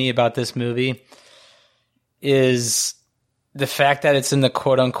bothers me about this movie is the fact that it's in the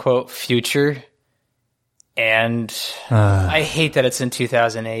quote-unquote future. And I hate that it's in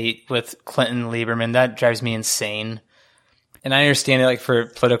 2008 with Clinton Lieberman. That drives me insane. And I understand it like for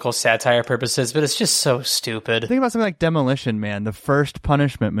political satire purposes, but it's just so stupid. Think about something like Demolition Man, the first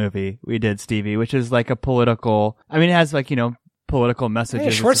Punishment movie we did, Stevie, which is like a political, I mean, it has like, you know, political messages. Hey,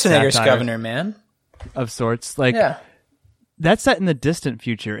 It's a Schwarzenegger's satire governor, man. of sorts. Like, Yeah. that's set in the distant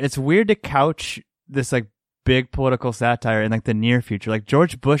future. It's weird to couch this like big political satire in like the near future. Like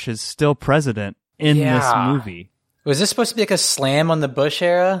George Bush is still president in this movie. Was this supposed to be like a slam on the Bush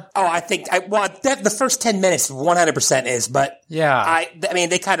era? Oh, I think, the first 10 minutes 100% is, but Yeah. I mean,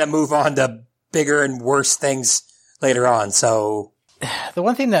 they kind of move on to bigger and worse things later on, so. The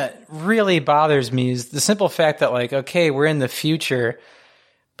one thing that really bothers me is the simple fact that, like, okay, we're in the future,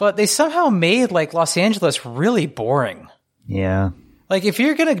 but they somehow made, like, Los Angeles really boring. Yeah. Like, if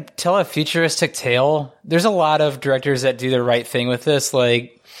you're going to tell a futuristic tale, there's a lot of directors that do the right thing with this.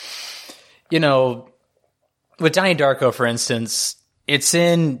 Like, you know, with Donnie Darko, for instance, it's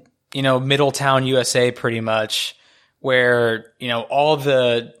in Middletown, USA, pretty much, where, all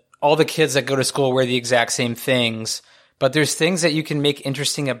the kids that go to school wear the exact same things, but there's things that you can make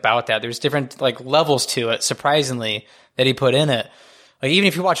interesting about that. There's different levels to it, surprisingly, that he put in it. Like, even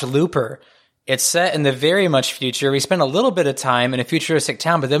if you watch Looper, it's set in the very much future. We spend a little bit of time in a futuristic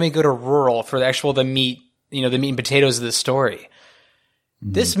town, but then we go to rural for the meat, the meat and potatoes of the story.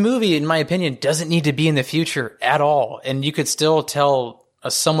 This movie, in my opinion, doesn't need to be in the future at all, and you could still tell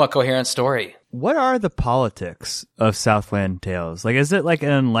a somewhat coherent story. What are the politics of Southland Tales? Is it an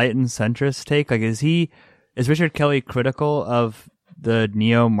enlightened centrist take? Is Richard Kelly critical of the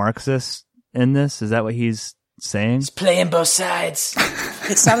neo-Marxists in this? Is that what he's saying? He's playing both sides.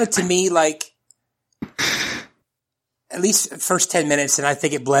 It sounded to me like, at least the first 10 minutes, and I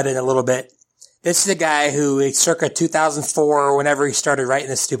think it bled in a little bit. This is a guy who, circa 2004 or whenever he started writing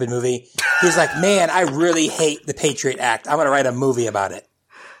this stupid movie, he's like, man, I really hate the Patriot Act. I'm going to write a movie about it.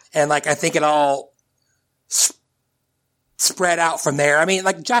 And I think it all spread out from there. I mean,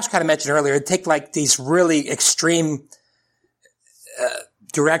 like Josh kind of mentioned earlier, it'd take these really extreme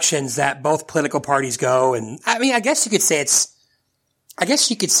directions that both political parties go. And I mean, I guess you could say it's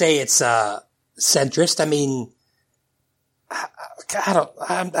centrist. I mean,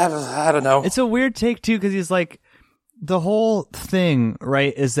 I don't know. It's a weird take too, because he's the whole thing,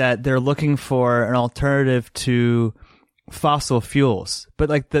 right, is that they're looking for an alternative to fossil fuels.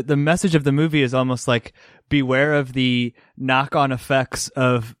 But the message of the movie is almost beware of the knock-on effects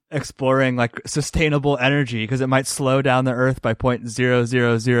of exploring sustainable energy, because it might slow down the Earth by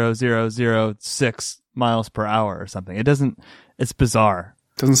 0.000006 miles per hour or something. It's bizarre.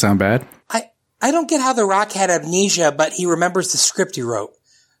 Doesn't sound bad. I don't get how The Rock had amnesia, but he remembers the script he wrote.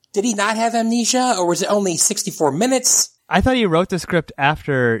 Did he not have amnesia, or was it only 64 minutes? I thought he wrote the script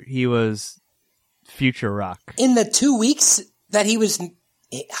after he was Future Rock. In the 2 weeks that he was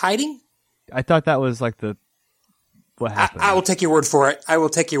hiding? I thought that was what happened. I will take your word for it. I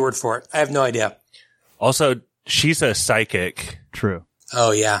have no idea. Also, she's a psychic. True.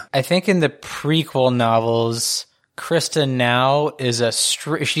 Oh, yeah. I think in the prequel novels, Krista now is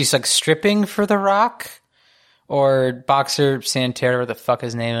she's stripping for The Rock, or Boxer Santana, or the fuck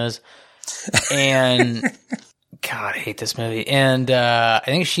his name is. And God, I hate this movie. And I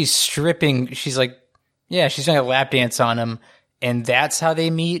think she's stripping. She's she's doing a lap dance on him, and that's how they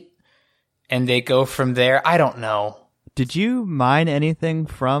meet, and they go from there. I don't know. Did you mine anything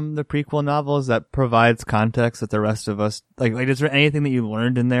from the prequel novels that provides context that the rest of us is there anything that you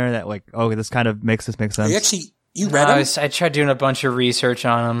learned in there that this kind of makes this make sense? You read them? I tried doing a bunch of research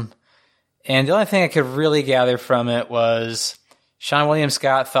on them, and the only thing I could really gather from it was Sean William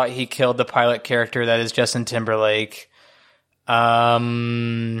Scott thought he killed the pilot character that is Justin Timberlake. His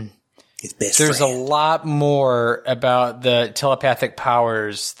best There's friend. a lot more about the telepathic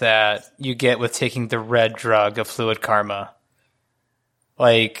powers that you get with taking the red drug of fluid karma.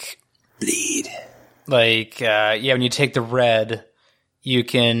 Bleed. When you take the red, you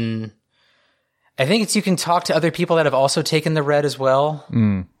can... I think you can talk to other people that have also taken the red as well.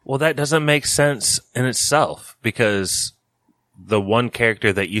 Mm. Well, that doesn't make sense in itself, because the one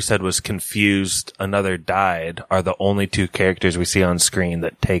character that you said was confused, another died, are the only two characters we see on screen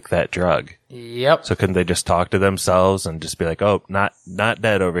that take that drug. Yep. So couldn't they just talk to themselves and just be like, oh, not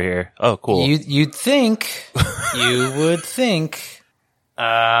dead over here. Oh, cool. You'd think. You would think.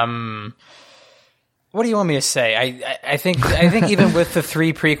 What do you want me to say? I think even with the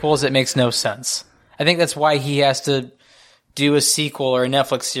 3 prequels, it makes no sense. I think that's why he has to do a sequel or a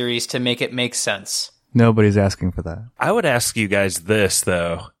Netflix series to make it make sense. Nobody's asking for that. I would ask you guys this,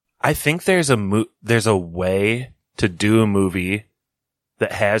 though. I think there's a way to do a movie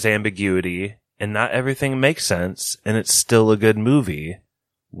that has ambiguity and not everything makes sense, and it's still a good movie.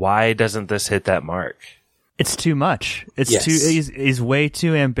 Why doesn't this hit that mark? It's too much. It's Yes. He's way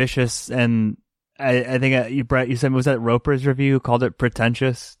too ambitious, and I think Brett, you said, was that Roper's review called it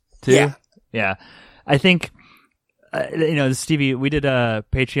pretentious too? Yeah. I think Stevie, we did a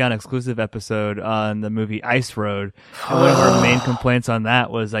Patreon exclusive episode on the movie Ice Road, and one of our main complaints on that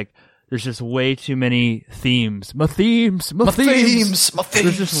was there's just way too many themes. My themes.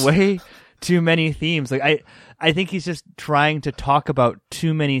 There's just way too many themes. I think he's just trying to talk about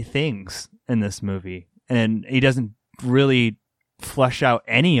too many things in this movie, and he doesn't really flesh out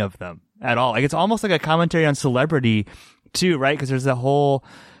any of them at all. It's almost like a commentary on celebrity too, right? Because there's a whole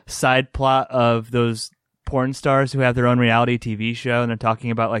side plot of those porn stars who have their own reality TV show, and they're talking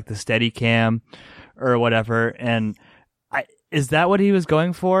about the Steadicam or whatever. And is that what he was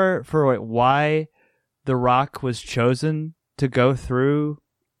going for why The Rock was chosen to go through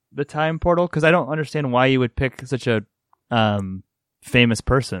the time portal? Because I don't understand why you would pick such a famous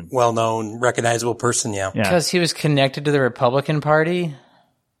person. Well-known, recognizable person, yeah. Because he was connected to the Republican Party,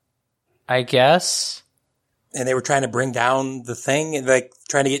 I guess. And they were trying to bring down the thing, and like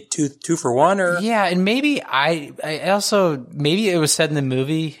trying to get two for one, or yeah, and maybe I also maybe it was said in the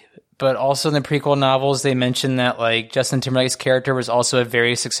movie, but also in the prequel novels they mentioned that like Justin Timberlake's character was also a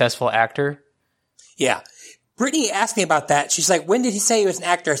very successful actor. Yeah. Brittany asked me about that. She's like, "When did he say he was an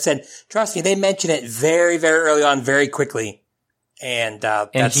actor?" I said, "Trust me, they mentioned it very, very early on, very quickly." And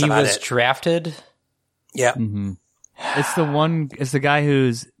that's he about was it. drafted. Yeah. Mm-hmm. It's the guy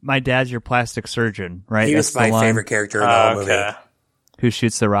who's my dad's your plastic surgeon, right? He was That's my favorite character in the whole movie. Who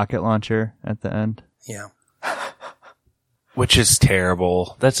shoots the rocket launcher at the end? Yeah. Which is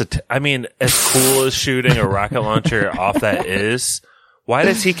terrible. I mean, as cool as shooting a rocket launcher off that is, why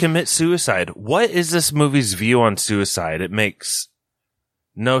does he commit suicide? What is this movie's view on suicide? It makes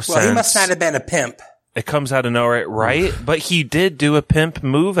no sense. Well, he must not have been a pimp. It comes out of nowhere, right? But he did do a pimp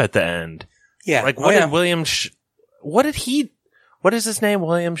move at the end. Yeah. Like, what did William... what is his name?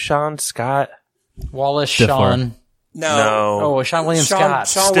 William Sean Scott? Wallace Stifler. Shawn. No. Oh, Sean William Scott.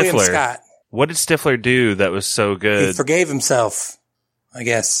 Sean William Stifler. Scott. What did Stifler do that was so He good? forgave himself, I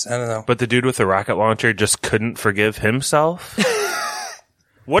guess. I don't know. But the dude with the rocket launcher just couldn't forgive himself?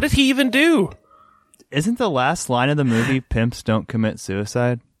 What did he even do? Isn't the last line of the movie "Pimps don't commit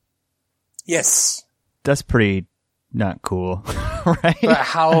suicide"? Yes. That's pretty not cool, right? But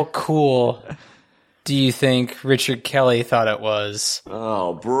how cool do you think Richard Kelly thought it was?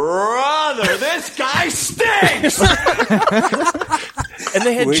 Oh, brother, this guy stinks! And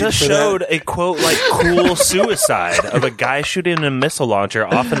they had Wait just for showed a quote like cool suicide of a guy shooting a missile launcher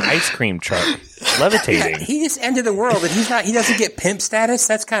off an ice cream truck, levitating. Yeah, he just ended the world, and he doesn't get pimp status.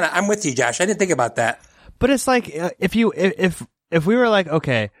 That's kind of, I'm with you, Josh. I didn't think about that. But it's like if we were like,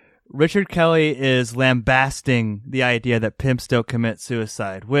 okay, Richard Kelly is lambasting the idea that pimps don't commit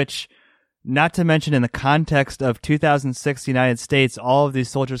suicide, which, not to mention in the context of 2006 United States, all of these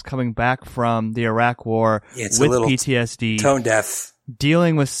soldiers coming back from the Iraq War It's with a little PTSD, tone deaf.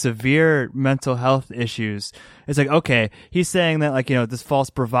 dealing with severe mental health issues. It's like, okay, he's saying that, like, you know, this false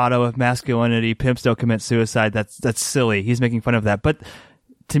bravado of masculinity, pimps don't commit suicide. That's silly. He's making fun of that. But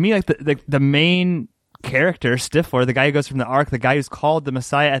to me, like the main character, Stifler, the guy who goes from the Ark, the guy who's called the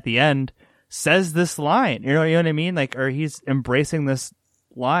Messiah at the end, says this line. You know what I mean? Like, or he's embracing this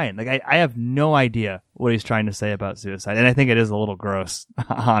line. Like, I have no idea what he's trying to say about suicide, and I think it is a little gross,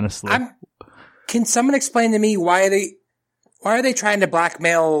 honestly. Can someone explain to me why are they trying to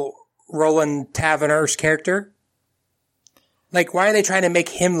blackmail Roland Taverner's character? Like, why are they trying to make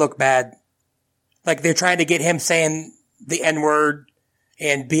him look bad? Like, they're trying to get him saying the N-word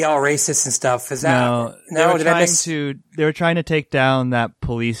and be all racist and stuff. Is that no? They were trying to take down that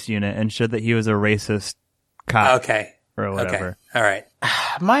police unit and show that he was a racist cop. Okay. Or whatever. Okay. All right.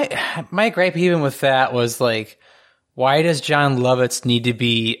 My gripe even with that was like, why does John Lovitz need to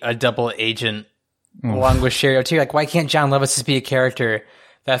be a double agent along with Sherry O'Teare? Like, why can't John Lovitz just be a character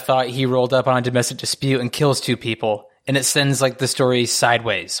that thought he rolled up on a domestic dispute and kills two people, and it sends like the story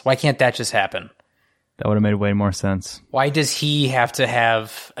sideways? Why can't that just happen? That would have made way more sense. Why does he have to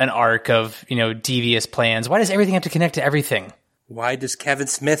have an arc of, you know, devious plans? Why does everything have to connect to everything? Why does Kevin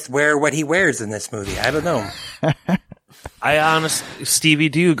Smith wear what he wears in this movie? I don't know. I honestly, Stevie,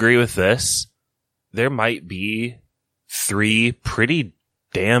 do you agree with this? There might be 3 pretty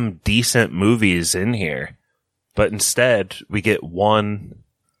damn decent movies in here, but instead we get one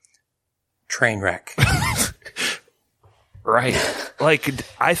Train wreck. Right. Like,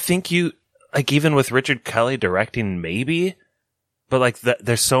 I think like, even with Richard Kelly directing, maybe, but like,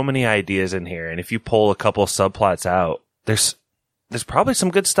 there's so many ideas in here, and if you pull a couple subplots out, there's probably some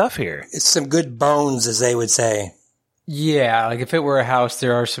good stuff here. It's some good bones, as they would say. Yeah, like if it were a house,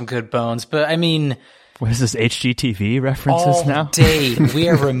 there are some good bones. But I mean, what is this, HGTV references all now? day we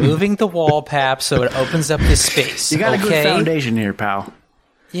are removing the wall pap so it opens up the space. You got a good foundation here, pal.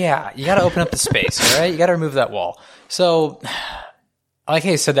 Yeah, you got to open up the space, all right? You got to remove that wall. So, like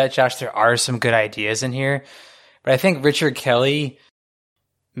I said that, Josh, there are some good ideas in here. But I think Richard Kelly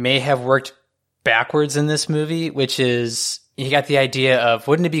may have worked backwards in this movie, which is, he got the idea of,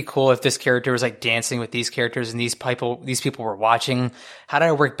 wouldn't it be cool if this character was like dancing with these characters and these people were watching? How do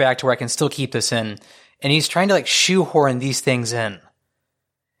I work back to where I can still keep this in? And he's trying to like shoehorn these things in.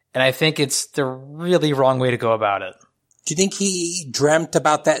 And I think it's the really wrong way to go about it. Do you think he dreamt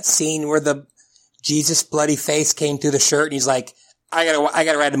about that scene where the Jesus bloody face came through the shirt and he's like, I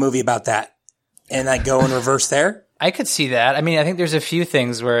gotta write a movie about that, and like go in reverse there? I could see that. I mean, I think there's a few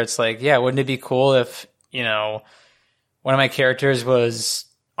things where it's like, yeah, wouldn't it be cool if, you know, one of my characters was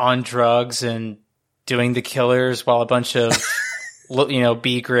on drugs and doing the killers while a bunch of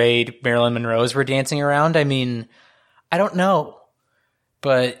B grade Marilyn Monroes were dancing around. I mean, I don't know,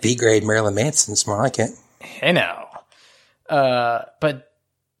 but B grade Marilyn Manson's more like it. I know. But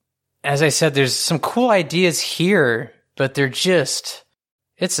as I said, there's some cool ideas here, but they're just,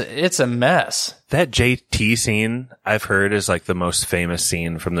 it's a mess. That JT scene I've heard is like the most famous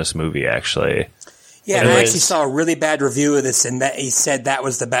scene from this movie, actually. Yeah, and I actually saw a really bad review of this, and that he said that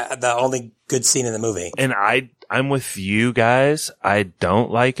was the only good scene in the movie. And I'm with you guys. I don't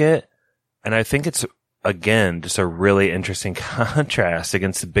like it, and I think it's, again, just a really interesting contrast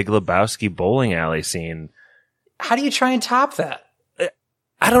against the Big Lebowski bowling alley scene. How do you try and top that?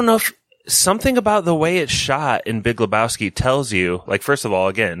 I don't know if something about the way it's shot in Big Lebowski tells you, like, first of all,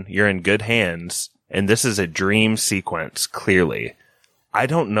 again, you're in good hands, and this is a dream sequence, clearly. I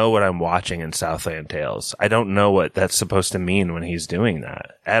don't know what I'm watching in Southland Tales. I don't know what that's supposed to mean when he's doing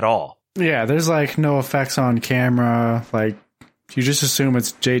that at all. Yeah, there's like no effects on camera. Like, you just assume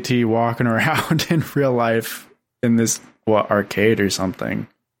it's JT walking around in real life in this, arcade or something.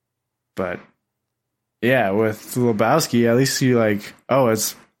 But yeah, with Lebowski, at least you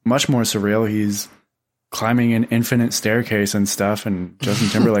it's much more surreal. He's climbing an infinite staircase and stuff, and Justin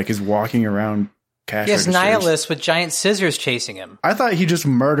Timberlake is walking around cash He has registers. nihilists with giant scissors chasing him. I thought he just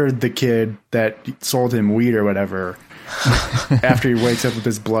murdered the kid that sold him weed or whatever after he wakes up with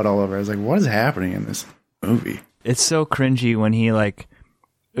his blood all over. I was like, what is happening in this movie? It's so cringy when he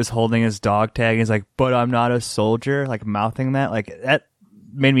is holding his dog tag. He's like, "But I'm not a soldier," mouthing that. That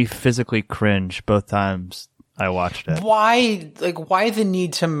made me physically cringe both times I watched it. Why the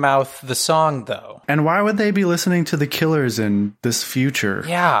need to mouth the song though? And why would they be listening to the Killers in this future?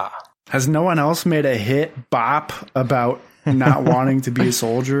 Yeah. Has no one else made a hit bop about not wanting to be a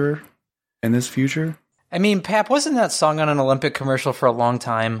soldier in this future? I mean, Pap, wasn't that song on an Olympic commercial for a long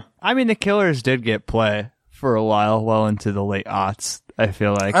time? I mean, the Killers did get play for a while, well into the late aughts. I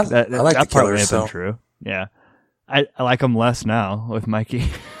feel like I like that the part Killers, may have been so. true. Yeah, I like them less now with Mikey.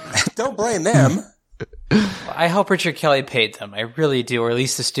 Don't blame them. I hope Richard Kelly paid them. I really do, or at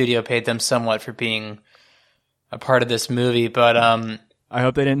least the studio paid them somewhat for being a part of this movie. But I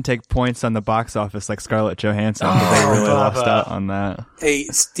hope they didn't take points on the box office like Scarlett Johansson, because they really lost out on that. Hey,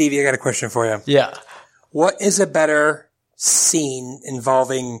 Stevie, I got a question for you. yeah. What is a better scene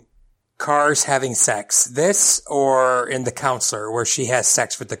involving cars having sex? This or in The Counselor where she has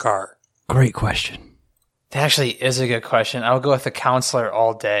sex with the car? Great question. That actually is a good question. I would go with the Counselor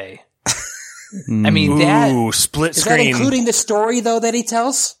all day. I mean, that... Ooh, split Is that screen. including the story, though, that he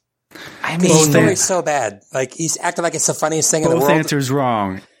tells? I The mean, story's so bad. He's acting like it's the funniest thing in the Both world. answers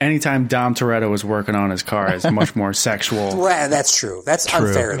wrong. Anytime Dom Toretto was working on his car, it's much more sexual. Well, that's true. That's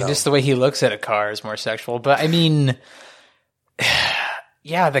unfair, I mean, though. just the way he looks at a car is more sexual. But I mean,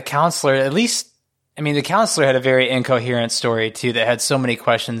 yeah, the Counselor, at least, I mean, the Counselor had a very incoherent story too that had so many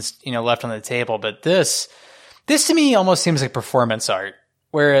questions, left on the table. But this to me almost seems like performance art,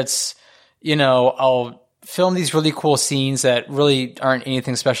 where it's, I'll film these really cool scenes that really aren't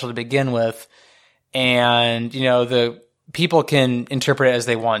anything special to begin with, and the people can interpret it as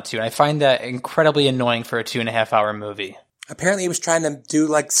they want to. And I find that incredibly annoying for a 2.5 hour movie. Apparently he was trying to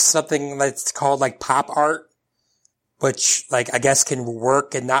do something that's called pop art, which I guess can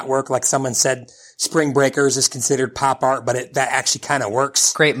work and not work. Like someone said, Spring Breakers is considered pop art, but that actually kind of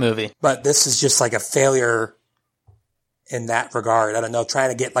works. Great movie. But this is just a failure in that regard. I don't know, trying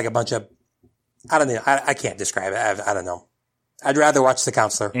to get a bunch of, I don't know, I can't describe it. I don't know. I'd rather watch The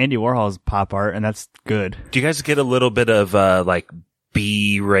Counselor. Andy Warhol's pop art, and that's good. Do you guys get a little bit of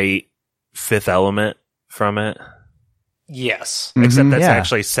B-rate Fifth Element from it? Yes. Except that's yeah.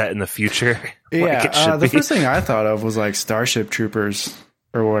 actually set in the future. Yeah, it should the be. first thing I thought of was Starship Troopers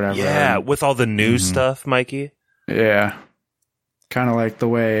or whatever. Yeah, with all the new stuff, Mikey. Yeah. Kind of like the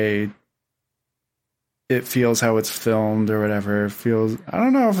way it feels, how it's filmed or whatever. It feels, I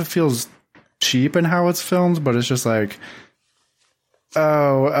don't know if it feels cheap in how it's filmed, but it's just we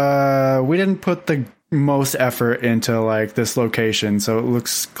didn't put the most effort into this location, so it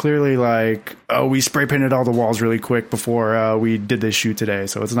looks clearly we spray painted all the walls really quick before we did this shoot today,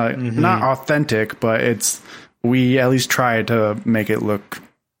 so it's not authentic, but we at least tried to make it look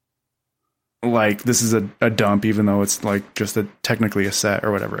like this is a dump, even though it's just technically a set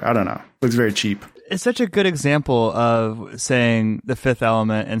or whatever. I don't know, looks very cheap. It's such a good example of saying The Fifth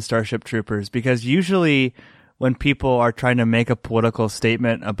Element and Starship Troopers, because usually when people are trying to make a political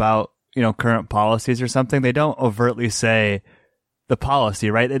statement about, current policies or something, they don't overtly say the policy,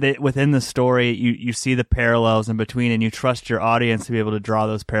 right? Within the story, you see the parallels in between, and you trust your audience to be able to draw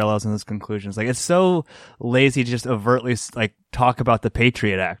those parallels and those conclusions. Like, it's so lazy to just overtly like talk about the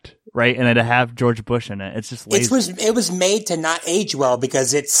Patriot Act, right? And then to have George Bush in it, it's just lazy. It was made to not age well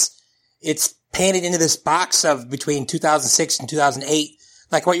because it's painted into this box of between 2006 and 2008,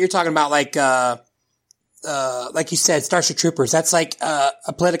 like what you're talking about, like you said, Starship Troopers. That's like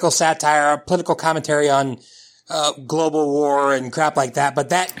a political satire, a political commentary on global war and crap like that. But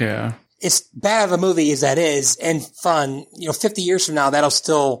it's bad of a movie as that is, and fun. 50 years from now, that'll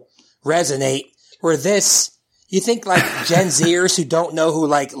still resonate. Where this, you think like Gen Zers who don't know who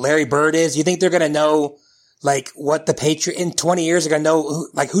like Larry Bird is, you think they're going to know like what the Patriot in 20 years are going to know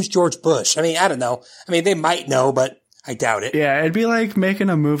who's George Bush? I mean, I don't know. I mean, they might know, but I doubt it. Yeah, it'd be like making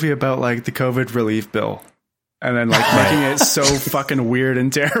a movie about like the COVID relief bill. And then like making it so fucking weird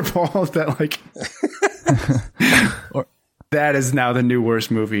and terrible that like that is now the new worst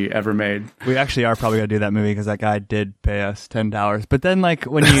movie ever made. We actually are probably gonna do that movie because that guy did pay us $10. But then like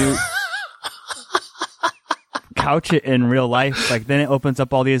when you couch it in real life, like then it opens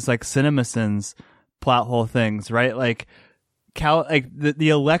up all these like CinemaSins plot hole things, right? Like the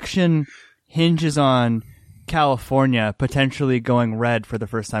election hinges on California potentially going red for the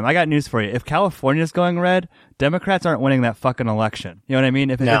first time. I got news for you. If California's going red, Democrats aren't winning that fucking election. You know what I mean?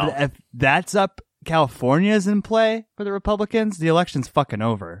 If that's up, California's in play for the Republicans, the election's fucking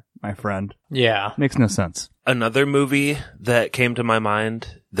over, my friend. Yeah. Makes no sense. Another movie that came to my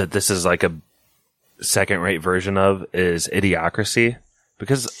mind that this is like a second-rate version of is Idiocracy.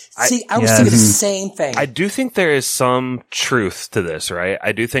 Because I was thinking the same thing. I do think there is some truth to this, right?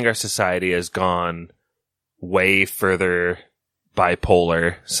 I do think our society has gone way further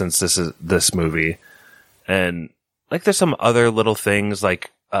bipolar since this movie, and like there's some other little things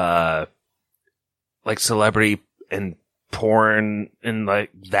like celebrity and porn and like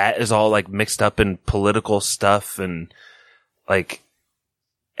that is all like mixed up in political stuff, and like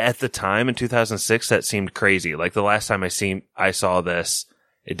at the time in 2006 that seemed crazy. Like the last time I saw this,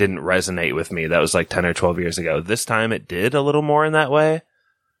 it didn't resonate with me. That was like 10 or 12 years ago. This time it did a little more in that way,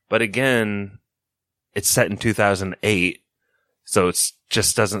 but again, it's set in 2008, so it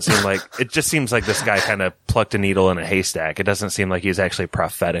just doesn't seem like it just seems like this guy kind of plucked a needle in a haystack. It doesn't seem like he's actually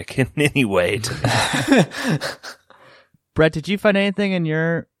prophetic in any way to me. Brett, did you find anything in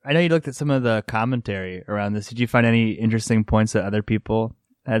I know you looked at some of the commentary around this. Did you find any interesting points that other people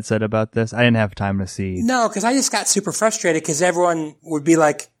had said about this? I didn't have time to see. No, because I just got super frustrated because everyone would be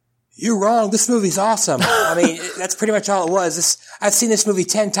like, "You're wrong. This movie's awesome." I mean, that's pretty much all it was. I've seen this movie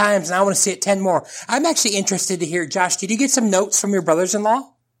 10 times and I want to see it 10 more. I'm actually interested to hear, Josh, did you get some notes from your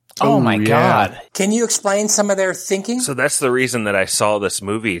brothers-in-law? Oh my God. Can you explain some of their thinking? So that's the reason that I saw this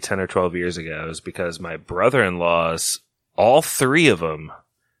movie 10 or 12 years ago, is because my brother-in-laws, all three of them,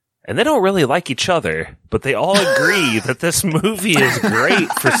 and they don't really like each other, but they all agree that this movie is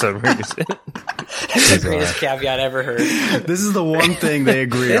great for some reason. That's the greatest caveat ever heard. This is the one thing they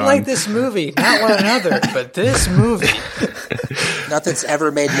agree They on. like this movie, not one another, but this movie. Nothing's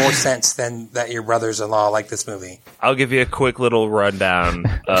ever made more sense than that your brothers-in-law like this movie. I'll give you a quick little rundown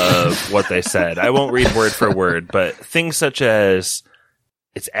of what they said. I won't read word for word, but things such as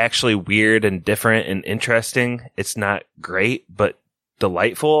it's actually weird and different and interesting. It's not great, but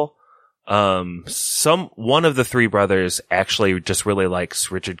delightful. One of the three brothers actually just really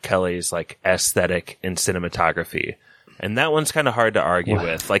likes Richard Kelly's like aesthetic and cinematography. And that one's kind of hard to argue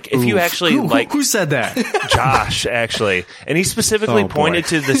with. Like, if you actually who said that? Josh, actually. And he specifically pointed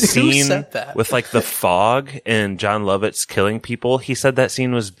to the scene with like the fog and John Lovitz killing people. He said that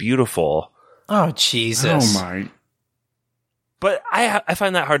scene was beautiful. Oh, Jesus. Oh my. But I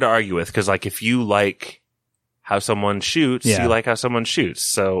find that hard to argue with, because like if you like how someone shoots, you like how someone shoots.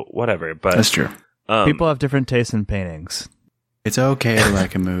 So whatever. But that's true. People have different tastes in paintings. It's okay to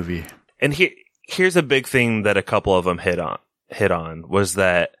like a movie. And here's a big thing that a couple of them hit on was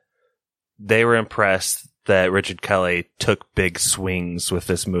that they were impressed that Richard Kelly took big swings with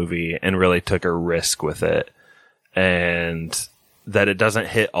this movie and really took a risk with it, and that it doesn't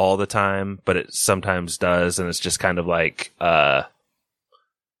hit all the time, but it sometimes does. And it's just kind of like, I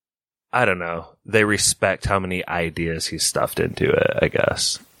don't know. They respect how many ideas he stuffed into it, I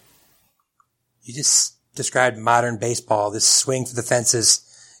guess. You just described modern baseball, this swing for the fences.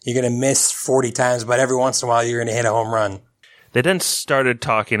 You're going to miss 40 times, but every once in a while you're going to hit a home run. They then started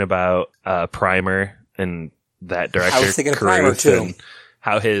talking about Primer and that director. I was thinking of Primer too. And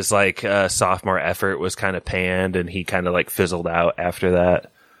how his like sophomore effort was kind of panned, and he kind of like fizzled out after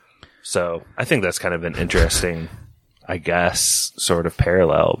that. So I think that's kind of an interesting, I guess, sort of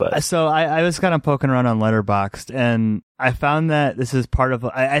parallel. But so I was kind of poking around on Letterboxd, and I found that this is part of.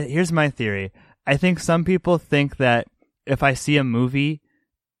 Here's my theory. I think some people think that if I see a movie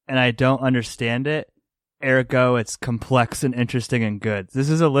and I don't understand it, ergo it's complex and interesting and good. This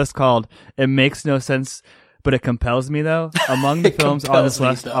is a list called "It Makes No Sense, but It Compels Me." Though among the films on this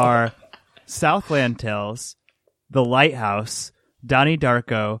list are Southland Tales, The Lighthouse, Donnie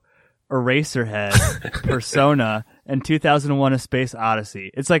Darko, Eraserhead, Persona, and 2001: A Space Odyssey.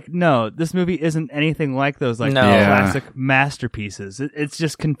 It's like, no, this movie isn't anything like those classic masterpieces. It's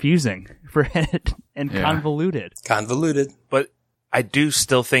just confusing and convoluted. Convoluted. But I do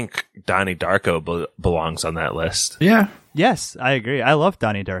still think Donnie Darko belongs on that list. Yeah. Yes, I agree. I love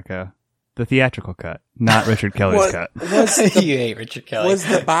Donnie Darko. The theatrical cut, not Richard Kelly's cut. You hate Richard Kelly. Was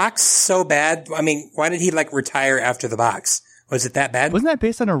the box so bad? I mean, why did he retire after the box? Was it that bad? Wasn't that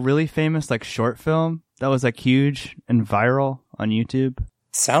based on a really famous short film that was huge and viral on YouTube?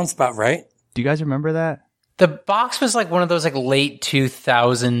 Sounds about right. Do you guys remember that? The box was one of those late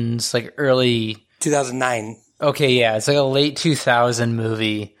 2000s, early 2009. Okay, yeah, it's a late 2000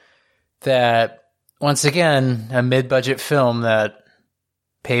 movie that, once again, a mid-budget film that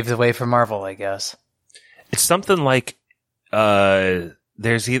paved the way for Marvel, I guess. It's something like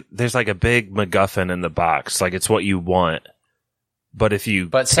there's a big MacGuffin in the box, it's what you want. But if you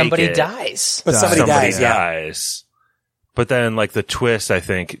somebody dies. But somebody dies, yeah. dies. But then, the twist, I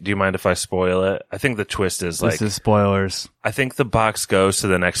think, do you mind if I spoil it? I think the twist is, This is spoilers. I think the box goes to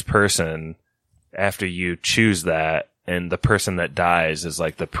the next person after you choose that, and the person that dies is,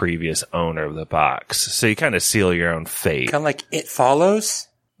 the previous owner of the box. So you kind of seal your own fate. Kind of like It Follows?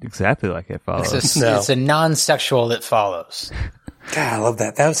 Exactly like It Follows. It's a non-sexual It Follows. God, I love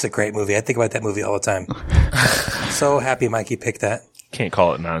that. That was a great movie. I think about that movie all the time. So happy Mikey picked that. Can't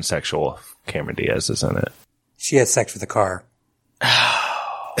call it non-sexual. Cameron Diaz is in it. She had sex with a car.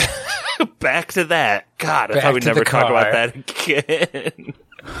 Back to that. God, I thought we'd never talk about that again.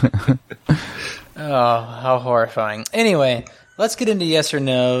 Oh, how horrifying. Anyway, let's get into yes or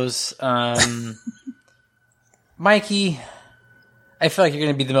no's. Mikey, I feel like you're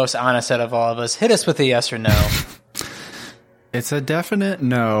going to be the most honest out of all of us. Hit us with a yes or no. It's a definite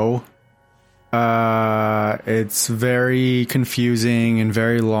no. It's very confusing and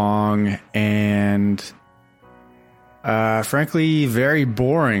very long and frankly very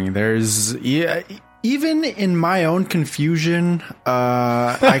boring. Even in my own confusion,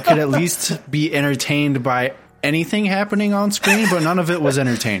 I could at least be entertained by anything happening on screen, but none of it was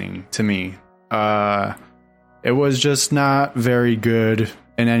entertaining to me. It was just not very good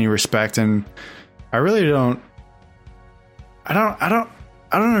in any respect, and I really don't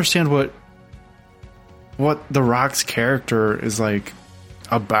understand what The Rock's character is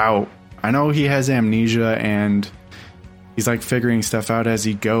about. I know he has amnesia and he's figuring stuff out as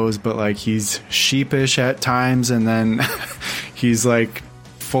he goes, but he's sheepish at times, and then he's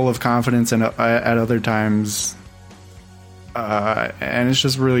full of confidence and at other times, and it's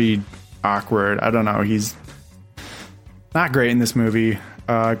just really awkward. I don't know. He's not great in this movie.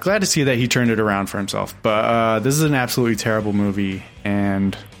 Glad to see that he turned it around for himself, but this is an absolutely terrible movie,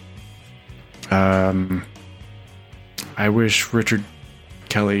 and I wish Richard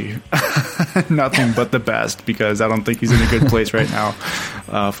Kelly nothing but the best, because I don't think he's in a good place right now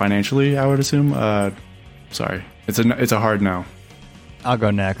financially, I would assume. Sorry, it's a hard no. I'll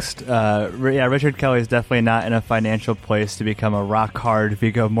go next. Richard Kelly is definitely not in a financial place to become a rock hard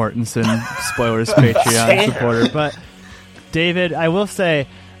Viggo Mortensen spoilers Patreon supporter. But David, I will say,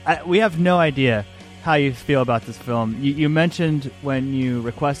 we have no idea how you feel about this film. You mentioned when you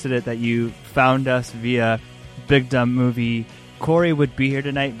requested it that you found us via Big Dumb Movie. Corey would be here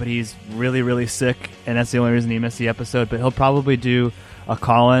tonight, but he's really, really sick, and that's the only reason he missed the episode. But he'll probably do a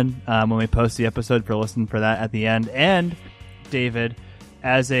call-in when we post the episode for listen for that at the end. And David,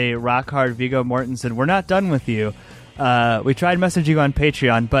 as a rock hard Viggo Mortensen, we're not done with you. We tried messaging you on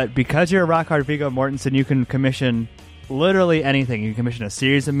Patreon, but because you're a rock hard Viggo Mortensen, you can commission literally anything. You can commission a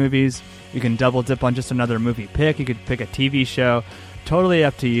series of movies. You can double dip on just another movie pick. You could pick a TV show. Totally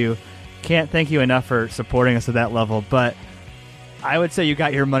up to you. Can't thank you enough for supporting us at that level, but I would say you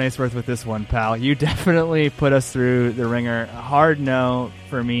got your money's worth with this one, pal. You definitely put us through the ringer. A hard no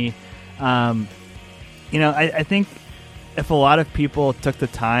for me. I think if a lot of people took the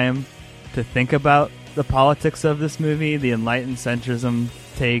time to think about the politics of this movie, the enlightened centrism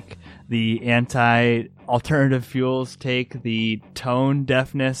take, the anti-alternative fuels take, the tone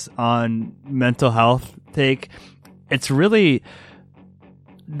deafness on mental health take, it's really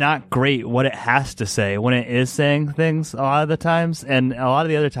not great what it has to say when it is saying things a lot of the times, and a lot of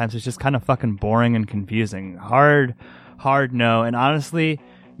the other times it's just kind of fucking boring and confusing. Hard no. And honestly,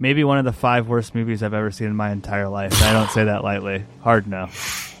 maybe one of the 5 worst movies I've ever seen in my entire life. And I don't say that lightly. Hard no.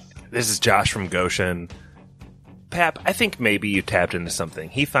 This is Josh from Goshen. Pap, I think maybe you tapped into something.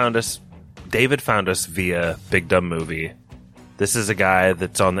 David found us via Big Dumb Movie. This is a guy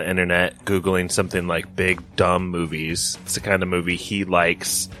that's on the internet Googling something like big dumb movies. It's the kind of movie he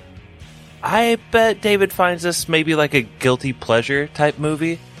likes. I bet David finds this maybe like a guilty pleasure type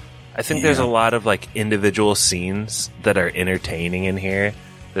movie. I think there's a lot of like individual scenes that are entertaining in here.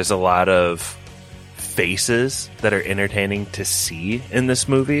 There's a lot of faces that are entertaining to see in this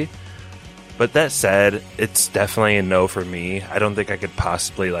movie. But that said, it's definitely a no for me. I don't think I could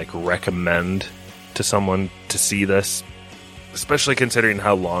possibly like recommend to someone to see this, especially considering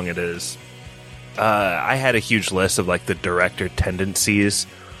how long it is. I had a huge list of like the director tendencies.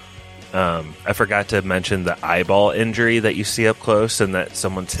 I forgot to mention the eyeball injury that you see up close and that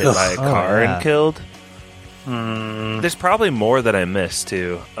someone's hit by a car and killed. There's probably more that I missed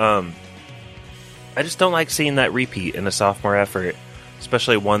too. I just don't like seeing that repeat in a sophomore effort,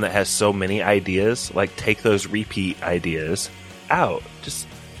 especially one that has so many ideas. Like, take those repeat ideas out. Just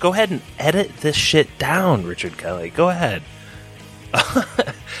go ahead and edit this shit down, Richard Kelly. Go ahead.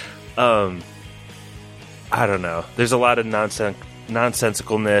 I don't know. There's a lot of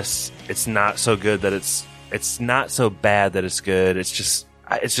nonsensicalness. It's not so good that it's not so bad that it's good. It's just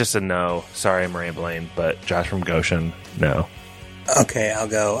a no. Sorry, I'm rambling, but Josh from Goshen, no. Okay, I'll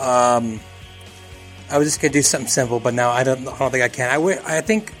go. I was just gonna do something simple, but now I don't think I can. I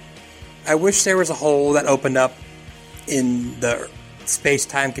wish there was a hole that opened up in the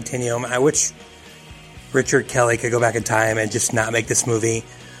space-time continuum. I wish Richard Kelly could go back in time and just not make this movie.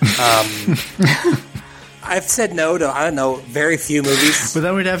 I've said no to, I don't know, very few movies. But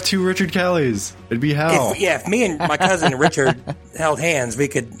then we'd have 2 Richard Kellys. It'd be hell. If me and my cousin Richard held hands, we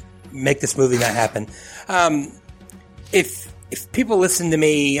could make this movie not happen. If people listen to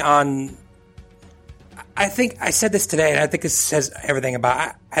me on... I think I said this today, and I think this says everything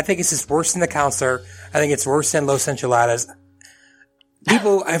about... I think this is worse than The Counselor. I think it's worse than Los Enchiladas.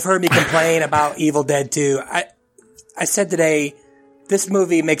 People have heard me complain about Evil Dead 2. I said today, this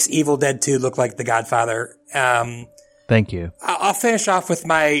movie makes Evil Dead 2 look like The Godfather. Thank you. I'll finish off with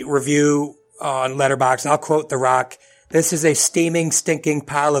my review on Letterboxd. I'll quote The Rock. This is a steaming, stinking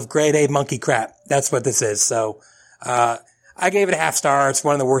pile of grade A monkey crap. That's what this is. So, I gave it a 0.5 star. It's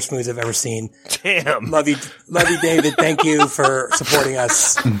one of the worst movies I've ever seen. Damn. Love you, David. Thank you for supporting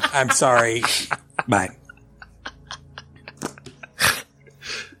us. I'm sorry. Bye.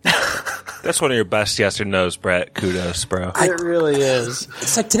 That's one of your best yes or no's, Brett. Kudos, bro. It really is.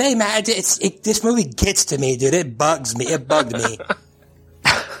 It's like today, man. This movie gets to me, dude. It bugs me. It bugged me.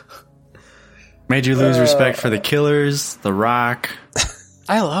 Made you lose respect for the Killers, The Rock.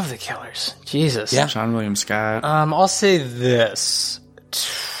 I love The Killers. Jesus. Yeah. Sean William Scott. I'll say this.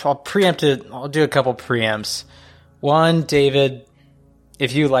 I'll preempt it. I'll do a couple preempts. One, David,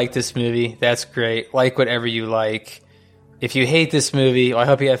 if you like this movie, that's great. Like whatever you like. If you hate this movie, well, I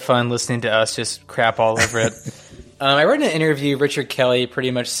hope you had fun listening to us just crap all over it. I read in an interview Richard Kelly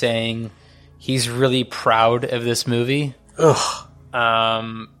pretty much saying he's really proud of this movie. Ugh.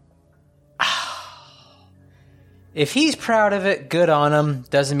 If he's proud of it, good on him.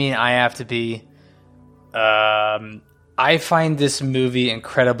 Doesn't mean I have to be. I find this movie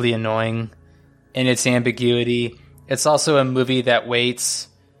incredibly annoying in its ambiguity. It's also a movie that waits,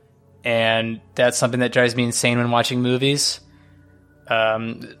 and that's something that drives me insane when watching movies.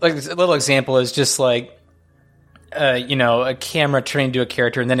 Like a little example is just like, a camera turning to a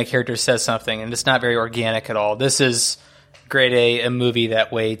character, and then a character says something, and it's not very organic at all. This is grade A movie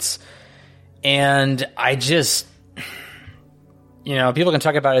that waits. And I just... people can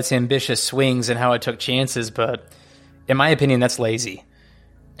talk about its ambitious swings and how it took chances, but in my opinion, that's lazy.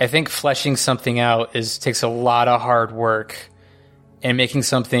 I think fleshing something out takes a lot of hard work, and making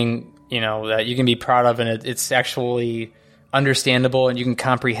something, that you can be proud of and it's actually understandable and you can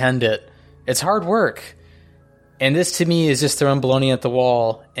comprehend it. It's hard work. And this to me is just throwing baloney at the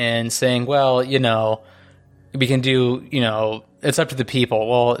wall and saying, well, we can do, it's up to the people.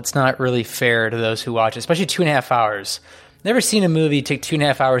 Well, it's not really fair to those who watch it, especially 2.5 hours. Never seen a movie take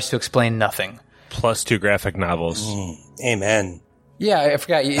 2.5 hours to explain nothing. Plus 2 graphic novels. Amen. Yeah, I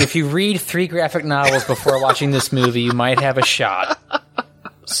forgot. If you read 3 graphic novels before watching this movie, you might have a shot.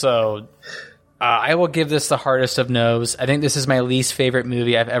 So, I will give this the hardest of no's. I think this is my least favorite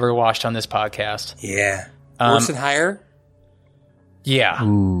movie I've ever watched on this podcast. Yeah. Worse than Higher? Yeah.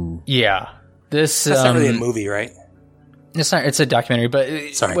 Ooh. Yeah. That's not really a movie, right? It's not. It's a documentary,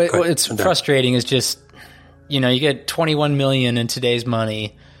 but Sorry, what's frustrating is just, you get $21 million in today's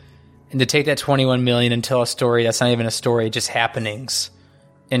money, and to take that $21 million and tell a story that's not even a story, just happenings,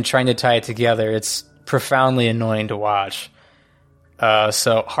 and trying to tie it together. It's profoundly annoying to watch.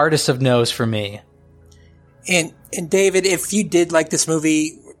 So hardest of no's for me. And David, if you did like this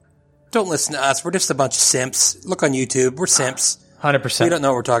movie, don't listen to us. We're just a bunch of simps. Look on YouTube. We're simps. 100%. We don't know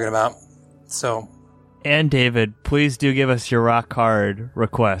what we're talking about. So, And David, please do give us your rock hard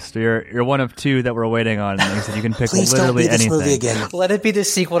request. You're one of two that we're waiting on. Like I said, you can pick please don't literally be this anything. movie again. Let it be the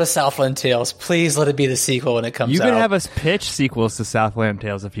sequel to Southland Tales. Please let it be the sequel when it comes out. You can have us pitch sequels to Southland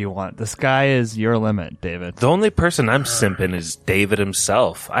Tales if you want. The sky is your limit, David. The only person I'm simping is David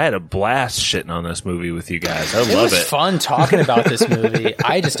himself. I had a blast shitting on this movie with you guys. I It love was it. fun talking about this movie.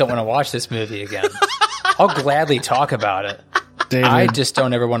 I just don't want to watch this movie again. I'll gladly talk about it. David, I just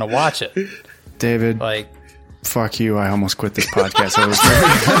don't ever want to watch it. David, Like, fuck you. I almost quit this podcast. I was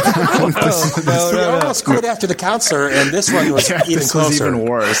We almost quit after the counselor, and this one was even this closer. was even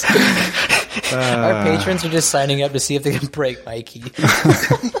worse. our patrons are just signing up to see if they can break Mikey.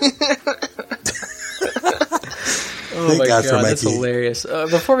 Oh my God for god, that's Mikey. hilarious.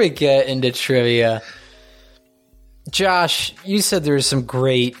 Before we get into trivia, Josh, you said there's some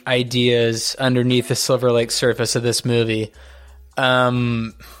great ideas underneath the Silver Lake surface of this movie.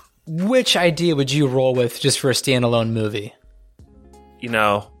 Which idea would you roll with just for a standalone movie? You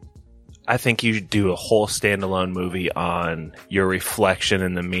know, I think you should do a whole standalone movie on your reflection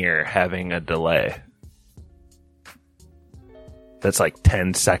in the mirror having a delay. That's like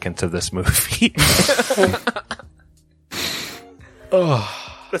 10 seconds of this movie.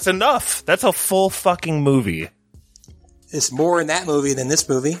 That's enough. That's a full fucking movie. There's more in that movie than this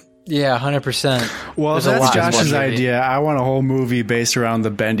movie. Yeah, 100%. Well, if There's a that's lot in Josh's one movie. idea, I want a whole movie based around the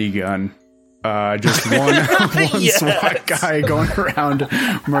bendy gun. Just one SWAT guy going around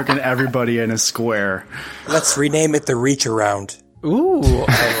murking everybody in a square. Let's rename it the Reach Around. Ooh,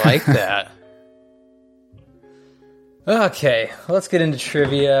 I like that. Okay, let's get into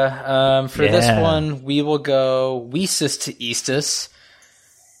trivia. For this one, we will go Weesus to Eastus.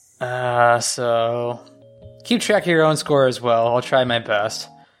 So keep track of your own score as well. I'll try my best.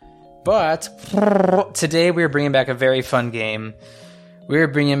 But today we're bringing back a very fun game. We're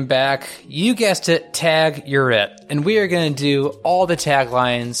bringing back, you guessed it, Tag You're It. And we are going to do all the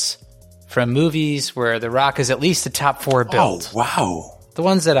taglines from movies where The Rock is at least the top 4 build. Oh, wow. The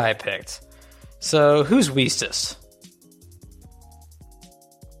ones that I picked. So, who's Weestus?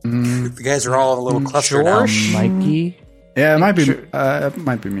 You guys are all in a little cluster now. George? Mikey? Yeah, it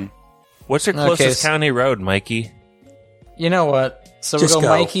might be me. What's your Okay, closest so- county road, Mikey? You know what? So Just we'll go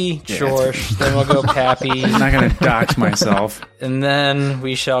go. Mikey, George, then we'll go Pappy, I'm not going to dox myself. and then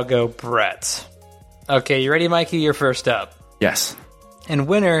we shall go Brett. Okay, you ready, Mikey? You're first up. Yes. And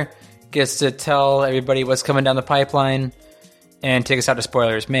winner gets to tell everybody what's coming down the pipeline and take us out to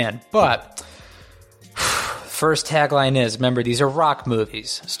spoilers, man. But first tagline is, remember, these are rock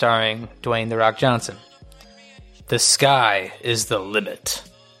movies starring Dwayne "The Rock" Johnson. The sky is the limit.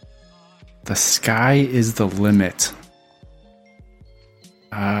 The sky is the limit.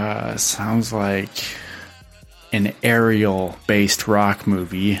 Sounds like an aerial-based rock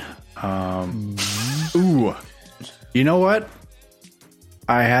movie. Ooh. You know what?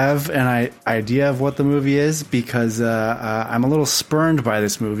 I have an idea of what the movie is because I'm a little spurned by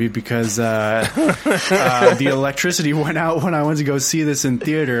this movie because the electricity went out when I went to go see this in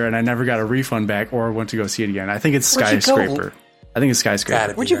theater and I never got a refund back or went to go see it again. I think it's Where'd you go? Skyscraper. I think it's Skyscraper. Got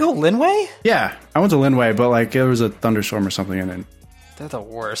it. Where'd you go, Linway? Yeah, I went to Linway, but like there was a thunderstorm or something and then They're the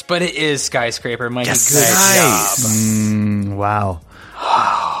worst, but it is Skyscraper. Mikey, Yes. good job. Wow.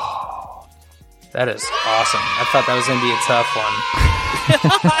 That is awesome. I thought that was going to be a tough one.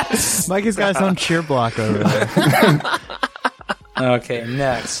 Mikey's got his own cheer block over there. Okay,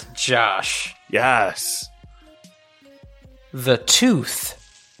 next, Josh. Yes. The tooth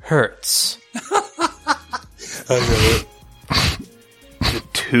hurts. The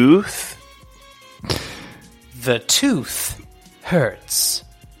tooth? The tooth hurts.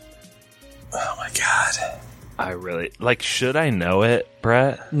 Oh, my God. I really... Like, should I know it,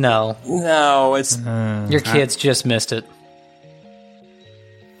 Brett? No, No, it's... your kids just missed it.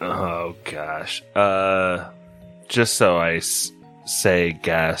 Oh, gosh. Just so I say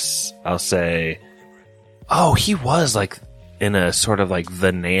guess, I'll say... Oh, he was, like, in a sort of, like,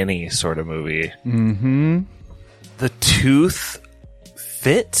 The Nanny sort of movie. Mm-hmm. The tooth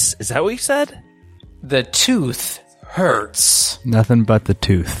fits? Is that what you said? The tooth hurts. Nothing but the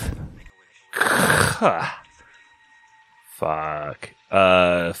tooth. Fuck.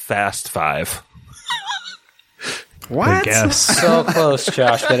 Fast Five. what? I guess. So close,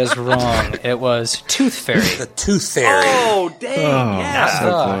 Josh. That is wrong. It was Tooth Fairy. The Tooth Fairy. Oh, dang, yeah. so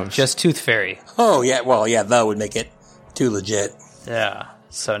close. Just Tooth Fairy. Oh, yeah. Well, yeah, that would make it too legit. Yeah.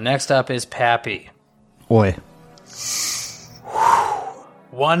 So next up is Pappy. Oi.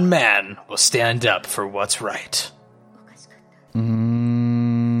 One man will stand up for what's right.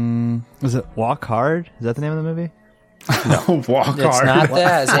 Was it Walk Hard? Is that the name of the movie? No, walk It's hard. not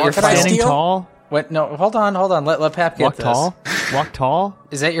that. Is that your final? Standing Tall? What? No, hold on. Let Pap get Walk this. Tall? Walk Tall?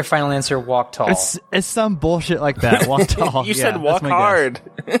 Is that your final answer? Walk tall. It's some bullshit like that. Walk Tall. You Yeah, said that's walk my guess. hard.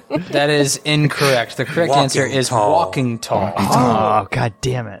 That is incorrect. The correct Walking answer is tall. walking tall. Oh, god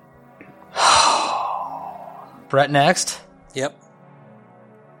damn it. Brett next. Yep.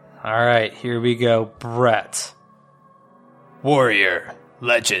 All right, here we go. Brett. Warrior,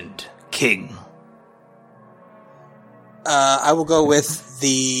 legend, king. I will go with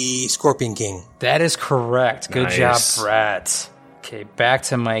the Scorpion King. That is correct. Good Nice. job, Brett. Okay, back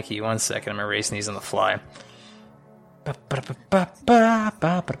to Mikey. 1 second. I'm erasing these on the fly. I'm glad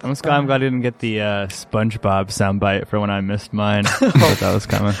I didn't get the SpongeBob soundbite for when I missed mine. I thought that was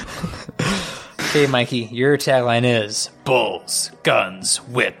coming. Okay, Mikey, your tagline is bulls, guns,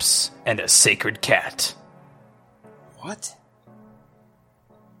 whips, and a sacred cat. What?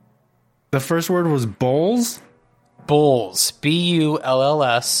 The first word was bowls? Bulls,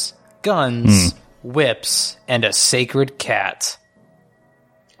 B-U-L-L-S, guns, whips, and a sacred cat.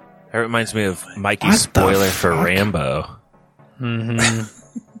 That reminds me of Mikey's spoiler for Rambo.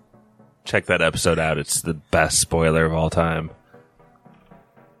 Mm-hmm. Check that episode out. It's the best spoiler of all time.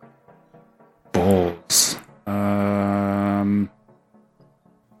 Bowls.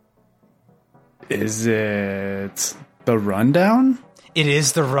 Is it The Rundown? It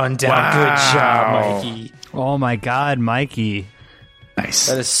is the rundown. Wow. Good job, Mikey. Oh my god, Mikey. Nice.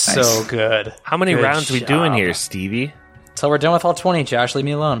 That is so good. How many Good rounds we doing job. here, Stevie? Till we're done with all 20, Josh. Leave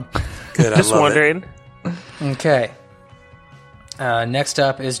me alone. Good. Just I love wondering. Okay. Next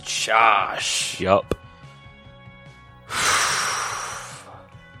up is Josh. Yup.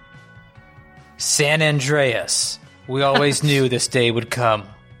 San Andreas. We always knew this day would come.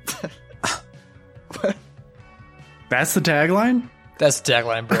 That's the tagline? That's the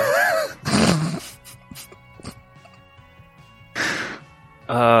tagline, bro.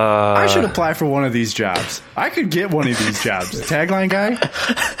 I should apply for one of these jobs. I could get one of these jobs. Tagline guy?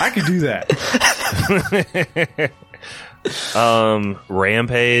 I could do that.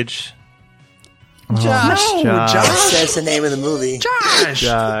 Rampage. Josh. No, Josh. Josh. That's the name of the movie. Josh.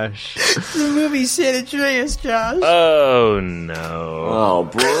 Gosh. The movie San Andreas, Josh. Oh no. Oh,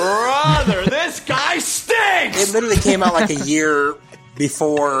 brother, this guy stinks! It literally came out like a year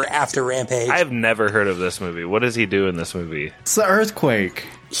before, after Rampage. I've never heard of this movie. What does he do in this movie? It's the earthquake.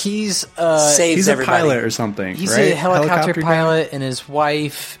 He's Saves He's a everybody. pilot or something, He's right? a helicopter guy? pilot, and his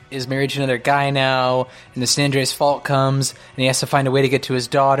wife is married to another guy now. And the San Andreas fault comes, and he has to find a way to get to his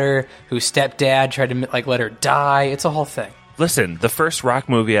daughter, whose stepdad tried to let her die. It's a whole thing. Listen, the first rock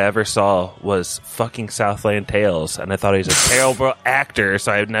movie I ever saw was fucking Southland Tales, and I thought he was a terrible actor,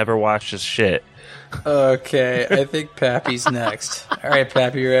 so I've never watched his shit. Okay, I think Pappy's next. All right,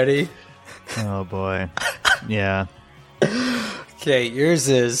 Pappy, you ready? Oh boy. Yeah. Okay, yours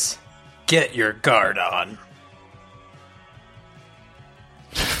is get your guard on.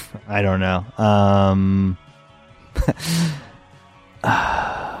 I don't know.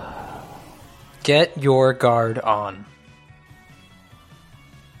 Get your guard on.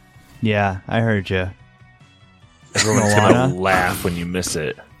 Yeah, I heard you. Everyone's Moana? gonna laugh when you miss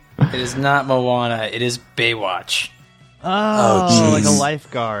it. It is not Moana. It is Baywatch. Oh, jeez. like a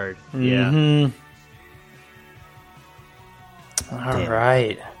lifeguard. Yeah. Mm-hmm. All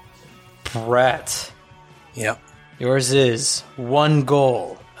right. Brett, Yep. yours is one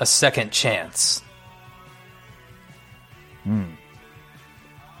goal, a second chance. One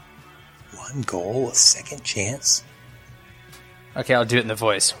goal, a second chance. Okay, I'll do it in the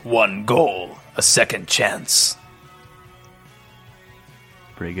voice. One goal, a second chance.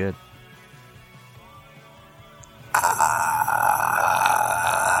 Pretty good.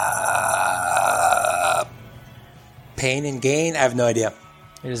 Pain and Gain? I have no idea.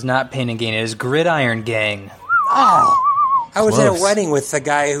 It is not Pain and Gain. It is Gridiron Gang. I was in a Close. wedding with the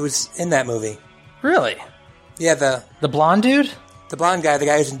guy who's in that movie. Really? Yeah, the blonde dude? the blonde guy, the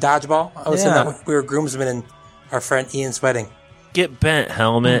guy who's in Dodgeball. I was in Yeah. that. We were groomsmen in our friend Ian's wedding. Get bent,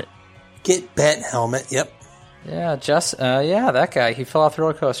 helmet. Get bent helmet. Yep. Yeah, yeah, that guy. He fell off the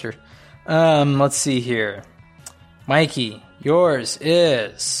roller coaster. Let's see here. Mikey, yours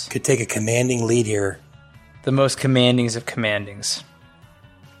is Could take a commanding lead here. the most commandings of commandings.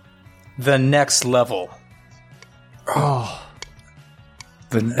 The next level.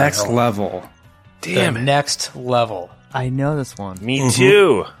 The next level. The next level. I know this one. Me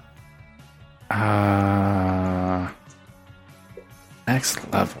too.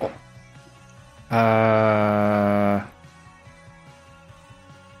 Next level.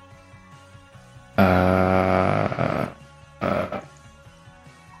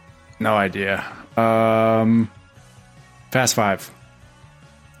 No idea. Fast Five.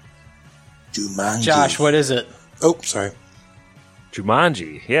 Jumanji. Josh, what is it? Oh, sorry.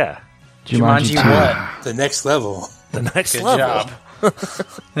 Jumanji, yeah. Jumanji what? The next level. The next Good level. job.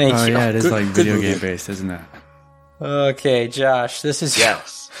 Thank Oh you. yeah, it is Good- like good video movie. game based, isn't it? Okay, Josh, this is...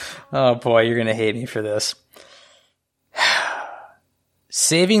 Yes. Oh boy, you're going to hate me for this.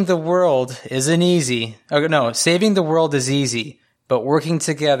 Saving the world isn't easy. Oh, no, saving the world is easy, but working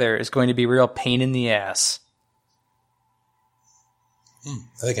together is going to be a real pain in the ass. I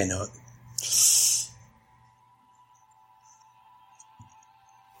think I know it.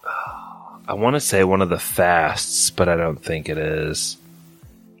 I want to say one of the fasts, but I don't think it is.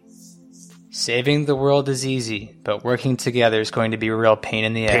 Saving the world is easy, but working together is going to be a real pain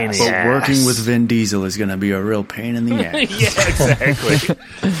in the Pain in ass. the But Yes. working with Vin Diesel is going to be a real pain in the ass. Yeah, exactly.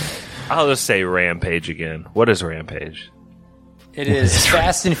 I'll just say Rampage again. What is Rampage? It is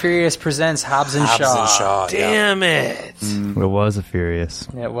Fast and Furious presents Hobbs and Hobbs Shaw. and Shaw. Yeah. Damn it. It was a Furious.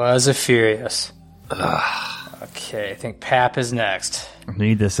 It was a Furious. Okay, I think Pap is next. I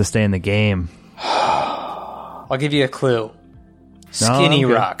need this to stay in the game. I'll give you a clue. No, Skinny I'm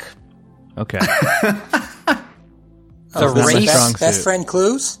good. Rock. Okay. The not my race, strong Best suit. friend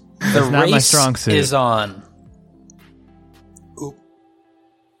clues? the not my race strong suit. is on. Oop.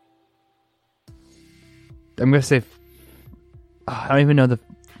 I'm going to say... I don't even know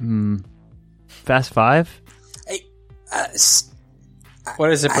the... Fast Five? Hey,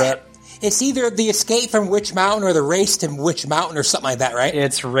 What is it, Brett? it's either the escape from Witch Mountain or the race to Witch Mountain or something like that, right?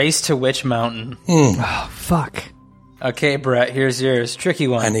 It's Race to Witch Mountain. Oh, fuck. Okay, Brett, here's yours. Tricky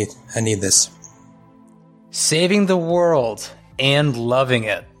one. I need this. Saving the world and loving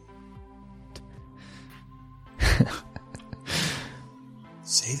it.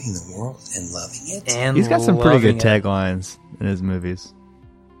 Saving the world and loving it? And He's got some pretty good loving it. taglines in his movies.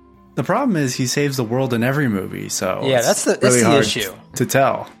 The problem is he saves the world in every movie, so Yeah, it's that's the really hard issue. to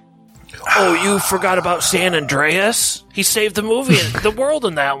tell. Oh, you forgot about San Andreas? He saved the movie, the world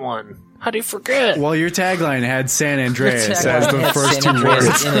in that one. How do you forget? Well, your tagline had San Andreas Your as tagline the had first San two Andreas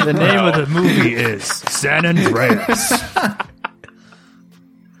words. in it, The bro. name of the movie is San Andreas.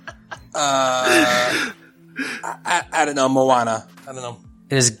 I don't know, Moana. I don't know.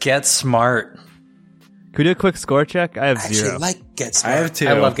 It is Get Smart. Could we do a quick score check? I have I actually zero. like Get I Smart. have two.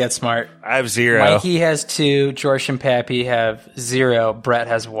 I love Get Smart. I have 0. Mikey has 2. George and Pappy have 0. Brett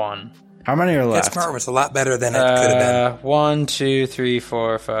has 1. How many are Get left? Smart was a lot better than it could have 1, 2, 3,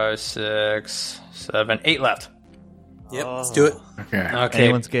 4, 5, 6, 7, 8 left. been. Yep, let's do it. Okay. Okay,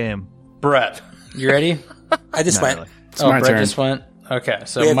 Anyone's game. Brett, you ready? I just went. really. It's my Brett turn. just went. Okay,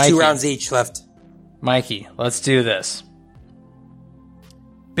 so We have Mikey, 2 rounds each left. Mikey, let's do this.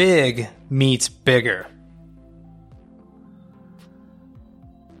 Big meets bigger.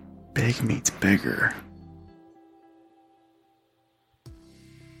 Big meets bigger.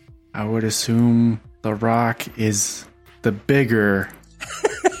 I would assume The Rock is the bigger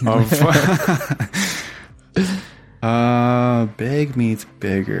of. Big meets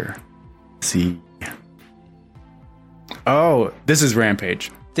bigger. Let's see. Oh, this is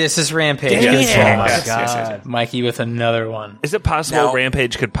Rampage. This is Rampage. Dang Good it. job. Yes, yes. Mikey with another one. Is it possible Now-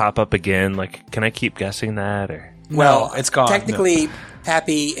 Rampage could pop up again? Like, can I keep guessing that? Or Well, it's gone. Technically,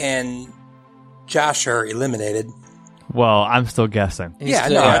 Pappy and Josh are eliminated. Well, I'm still guessing. He's Yeah,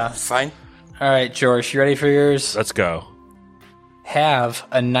 still- no, yeah. fine. All right, George, you ready for yours? Let's go. Have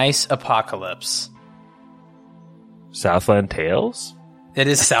a nice apocalypse. Southland Tales? It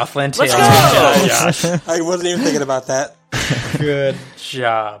is Southland Tales. Let's go! I wasn't even thinking about that. Good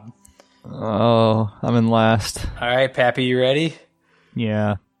job. Oh, I'm in last. All right, Pappy, you ready?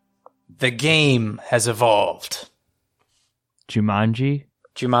 Yeah. The game has evolved. Jumanji.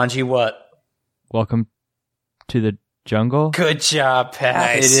 Jumanji what? Welcome to the jungle. Good job,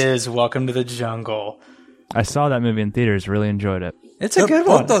 Pat. Nice. It is Welcome to the Jungle. I saw that movie in theaters. Really enjoyed it. It's a good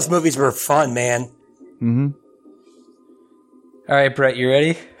Both one. those movies were fun, man. Mm-hmm. All right, Brett, you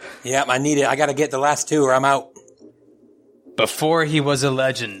ready? Yep, I need it. I got to get the last 2 or I'm out. Before he was a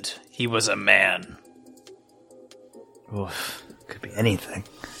legend, he was a man. Oof. Could be anything.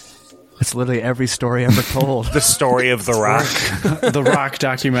 It's literally every story ever told. The story of The Rock. The Rock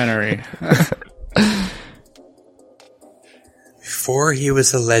documentary. Before he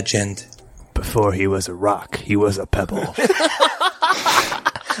was a legend. Before he was a rock, he was a pebble.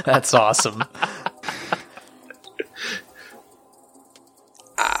 That's awesome.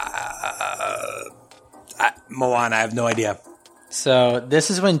 Moana, I have no idea. So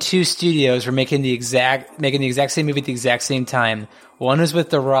this is when two studios were making the exact same movie at the exact same time. One was with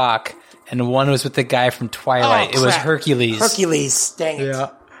The Rock, and one was with the guy from Twilight. Oh, it was crap. Hercules. Hercules, dang it.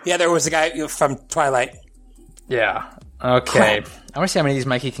 Yeah, there was a guy from Twilight. Yeah. Okay. Crap. I want to see how many of these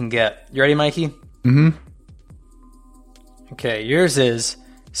Mikey can get. You ready, Mikey? Mm-hmm. Okay, yours is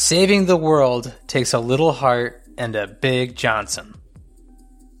saving the world takes a little heart and a big Johnson.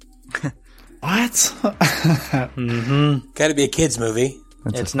 What? Mm-hmm. Got to be a kid's movie.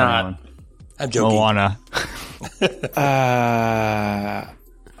 It's not. One. I'm joking. Moana.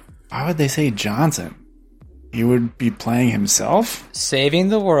 Why would they say Johnson? He would be playing himself? Saving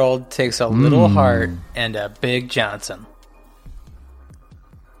the world takes a little heart and a big Johnson.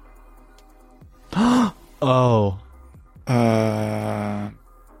 Oh.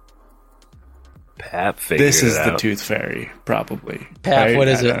 Pap figured This is it the out. Tooth Fairy, probably. Pap, Right? what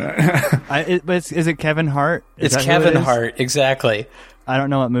is I it? don't know. Is it Kevin Hart? Is It's that who it Kevin is? Hart, exactly. I don't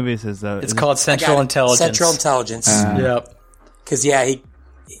know what movie this is, though. It's Is called Central Intelligence. Central Intelligence. Yep. Because, yeah, he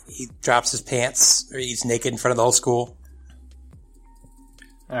drops his pants, or he's naked in front of the whole school.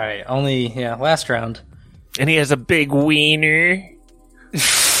 All right, last round. And he has a big wiener.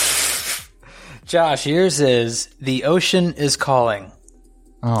 Josh, yours is The Ocean is Calling.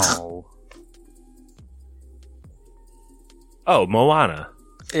 Oh. Oh, Moana.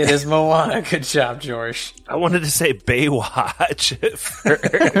 It is Moana. Good job, George. I wanted to say Baywatch at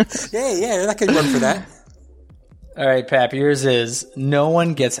first. Yeah, that could work for that. All right, Pap, yours is No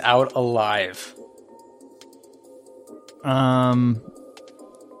One Gets Out Alive. I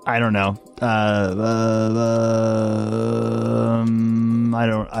don't know.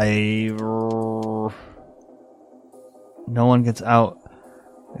 No one gets out.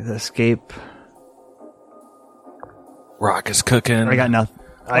 They escape. Rock is cooking. I got nothing.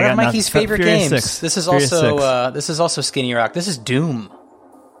 One of Mikey's favorite Furious games. 6. This is Furious also 6. this is also Skinny Rock. This is Doom.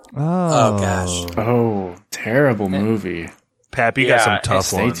 Oh, gosh. Oh, terrible movie. Pap, you got some tough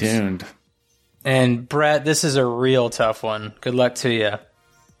Stay ones. tuned. And Brett, this is a real tough one. Good luck to you.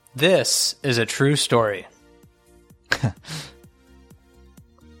 This is a true story.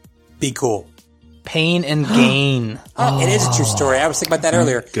 Be cool. Pain and Gain. Oh, it is a true story. I was thinking about that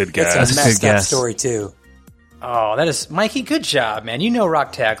earlier. Good guess. It's a That's a messed good up guess. story, too. Oh, that is Mikey. Good job, man. You know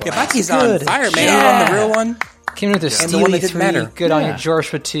rock tagline. Yeah, Mikey's Good on fire, man. job. You're on the real one. Came with a And the Steely one that didn't 3. matter. Good on you,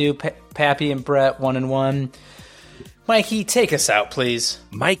 George with 2. Pappy and Brett 1 and 1. Mikey, take us out, please.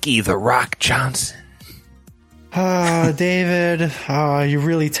 Mikey the Rock Johnson. David, you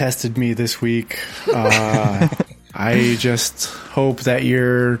really tested me this week. I just hope that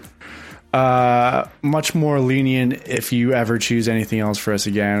you're much more lenient if you ever choose anything else for us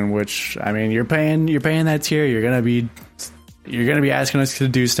again. Which, I mean, you're paying that tier. You're gonna be asking us to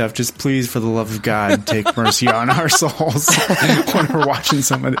do stuff. Just please, for the love of God, take mercy on our souls when we're watching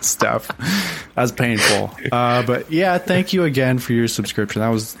some of this stuff. That's painful. But yeah, thank you again for your subscription. That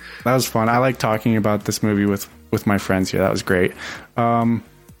was fun. I like talking about this movie with my friends here. That was great.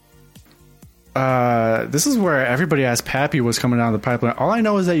 This is where everybody asked Pappy what's coming down the pipeline. All I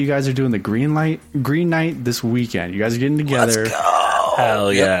know is that you guys are doing the Green Night this weekend. You guys are getting together. Let's go.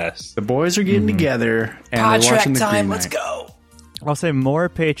 Hell yes. The boys are getting together and we're watching the Green Night. Let's go. I'll say more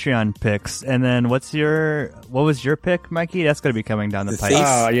Patreon picks, and then what was your pick, Mikey? That's going to be coming down the pipe. Thief?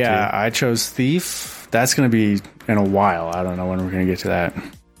 Oh yeah, I chose Thief. That's going to be in a while. I don't know when we're going to get to that.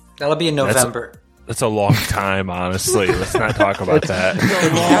 That'll be in November. That's a long time, honestly. Let's not talk about that.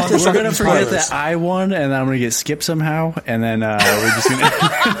 We're going to forget that I won, and then I'm going to get skipped somehow, and then we're just going to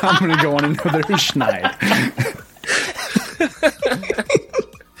I'm going to go on another schneid.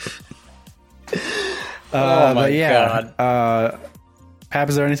 Oh my But yeah, God. Pap,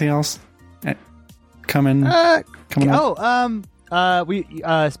 is there anything else coming up? We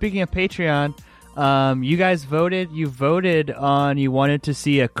speaking of Patreon, you guys voted. You voted on you wanted to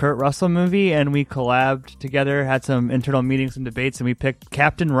see a Kurt Russell movie, and we collabed together, had some internal meetings and debates, and we picked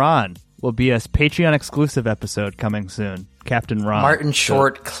Captain Ron. Will be a Patreon exclusive episode coming soon. Captain Ron, Martin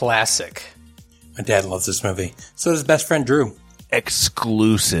Short classic. My dad loves this movie. So does his best friend Drew.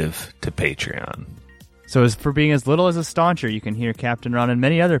 Exclusive to Patreon. So as for being as little as a stauncher, you can hear Captain Ron and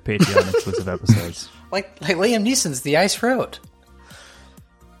many other Patreon exclusive episodes. Like Liam Neeson's The Ice Road.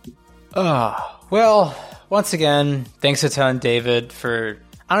 Well, once again, thanks a ton, David, for...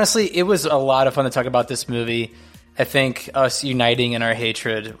 Honestly, it was a lot of fun to talk about this movie. I think us uniting in our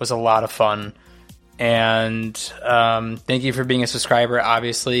hatred was a lot of fun. And thank you for being a subscriber,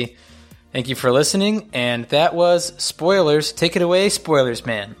 obviously. Thank you for listening. And that was Spoilers. Take it away, Spoilers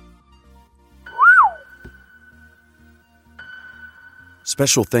Man.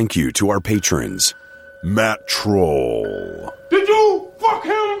 Special thank you to our patrons: Matt Troll. Did you fuck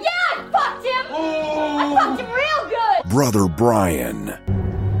him? Yeah, I fucked him! Oh. I fucked him real good! Brother Brian.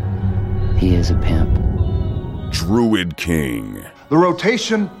 He is a pimp. Druid King. The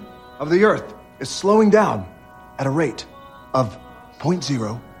rotation of the Earth is slowing down at a rate of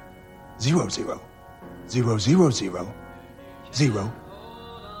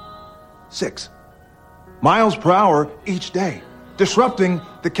 0.00000006 miles per hour each day, disrupting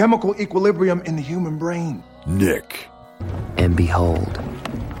the chemical equilibrium in the human brain. Nick. And behold,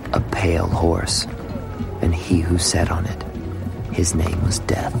 a pale horse, and he who sat on it, his name was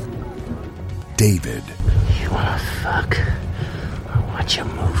Death. David. You wanna fuck or watch a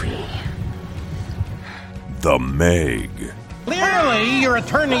movie? The Meg. Clearly, your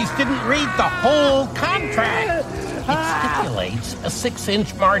attorneys didn't read the whole contract. It stipulates a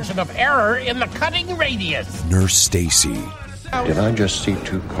 6-inch margin of error in the cutting radius. Nurse Stacy. Did I just see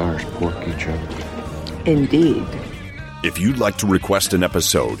two cars pork each other? Indeed. If you'd like to request an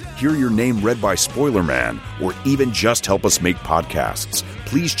episode, hear your name read by Spoiler Man, or even just help us make podcasts,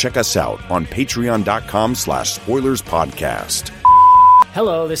 please check us out on patreon.com/spoilerspodcast.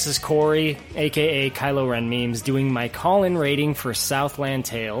 Hello, this is Corey, aka Kylo Ren Memes, doing my call-in rating for Southland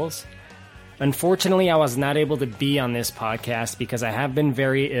Tales. Unfortunately, I was not able to be on this podcast because I have been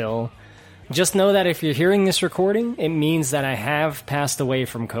very ill. Just know that if you're hearing this recording, it means that I have passed away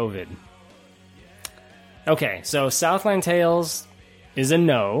from COVID. Okay, so Southland Tales is a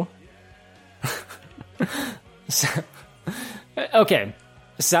no. Okay,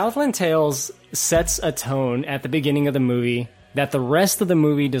 Southland Tales sets a tone at the beginning of the movie that the rest of the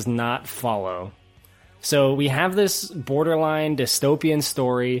movie does not follow. So we have this borderline dystopian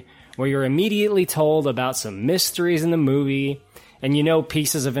story where you're immediately told about some mysteries in the movie, and you know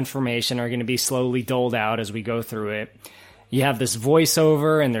pieces of information are going to be slowly doled out as we go through it. You have this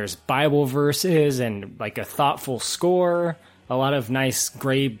voiceover, and there's Bible verses, and like a thoughtful score, a lot of nice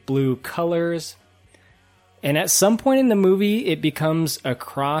gray-blue colors. And at some point in the movie, it becomes a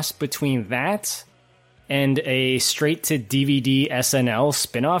cross between that and a straight-to-DVD SNL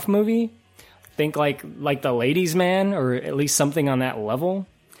spin-off movie. Think like The Ladies' Man, or at least something on that level.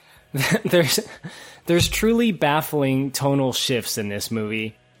 There's truly baffling tonal shifts in this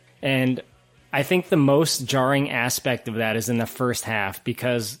movie, and I think the most jarring aspect of that is in the first half,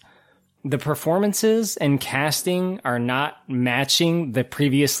 because the performances and casting are not matching the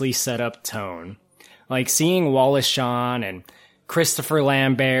previously set up tone. Like seeing Wallace Shawn and Christopher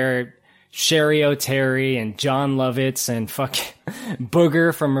Lambert, Sherry O'Terry and John Lovitz and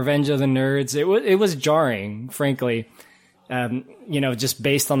Booger from Revenge of the Nerds. It was jarring, frankly. Just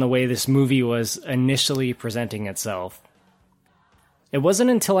based on the way this movie was initially presenting itself. It wasn't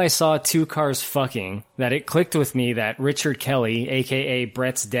until I saw two cars fucking that it clicked with me that Richard Kelly, aka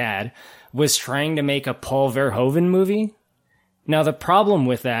Brett's dad, was trying to make a Paul Verhoeven movie. Now the problem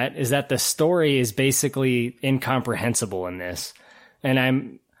with that is that the story is basically incomprehensible in this. And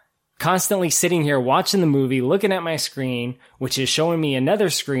I'm constantly sitting here watching the movie, looking at my screen, which is showing me another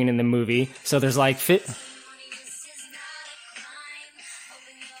screen in the movie. So there's like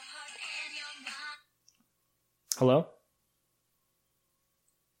Hello?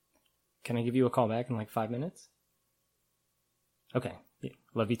 Can I give you a call back in like 5 minutes? Okay. Yeah,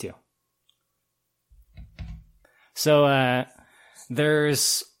 love you too. So,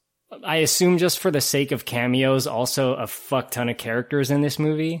 there's, I assume just for the sake of cameos, also a fuck ton of characters in this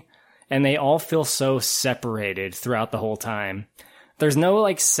movie, and they all feel so separated throughout the whole time. There's no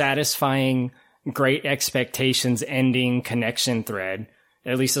like satisfying Great Expectations ending connection thread,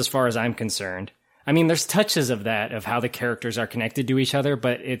 at least as far as I'm concerned. I mean, there's touches of that, of how the characters are connected to each other,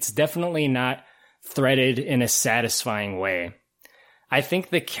 but it's definitely not threaded in a satisfying way. I think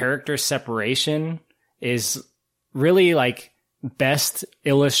the character separation is really like best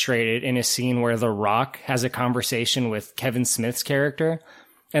illustrated in a scene where The Rock has a conversation with Kevin Smith's character,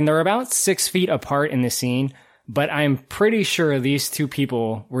 and they're about 6 feet apart in the scene, but I'm pretty sure these two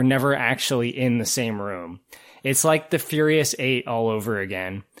people were never actually in the same room. It's like the Furious 8 all over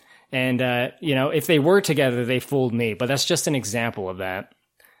again. And, if they were together, they fooled me, but that's just an example of that.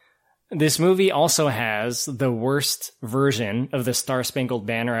 This movie also has the worst version of the Star Spangled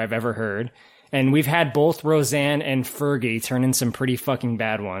Banner I've ever heard. And we've had both Roseanne and Fergie turn in some pretty fucking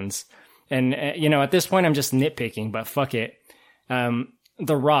bad ones. And, at this point I'm just nitpicking, but fuck it. The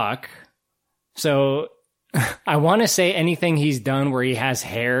Rock. So I want to say anything he's done where he has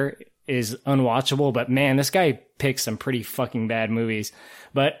hair is unwatchable, but man, this guy picks some pretty fucking bad movies.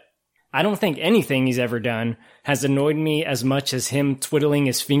 But I don't think anything he's ever done has annoyed me as much as him twiddling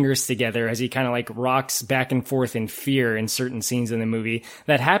his fingers together as he kind of like rocks back and forth in fear in certain scenes in the movie.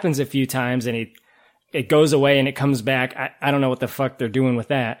 That happens a few times, and it goes away and it comes back. I don't know what the fuck they're doing with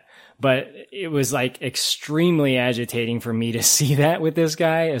that. But it was like extremely agitating for me to see that with this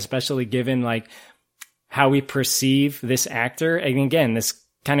guy, especially given like how we perceive this actor. And again, this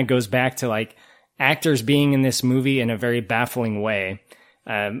kind of goes back to like actors being in this movie in a very baffling way.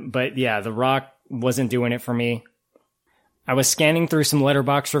 But yeah, The Rock wasn't doing it for me. I was scanning through some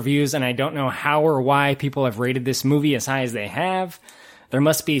Letterboxd reviews, and I don't know how or why people have rated this movie as high as they have. There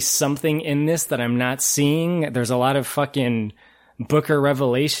must be something in this that I'm not seeing. There's a lot of fucking Booker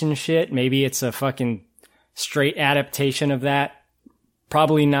Revelation shit. Maybe it's a fucking straight adaptation of that.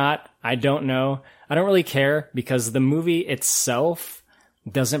 Probably not. I don't know. I don't really care because the movie itself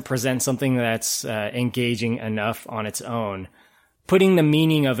doesn't present something that's engaging enough on its own, putting the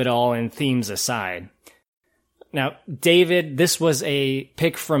meaning of it all and themes aside. Now, David, this was a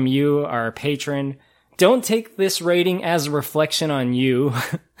pick from you, our patron. Don't take this rating as a reflection on you.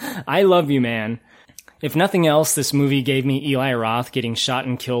 I love you, man. If nothing else, this movie gave me Eli Roth getting shot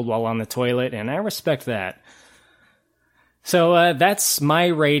and killed while on the toilet, and I respect that. So that's my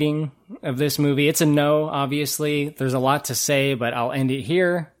rating of this movie. It's a no, obviously. There's a lot to say, but I'll end it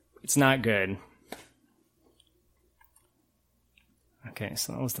here. It's not good. Okay,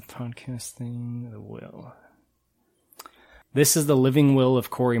 so that was the podcast thing. The will. This is the living will of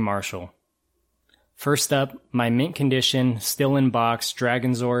Corey Marshall. First up, my mint condition, still in box,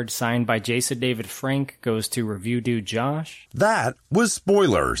 Dragonzord, signed by Jason David Frank, goes to Review Dude Josh. That was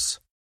Spoilers.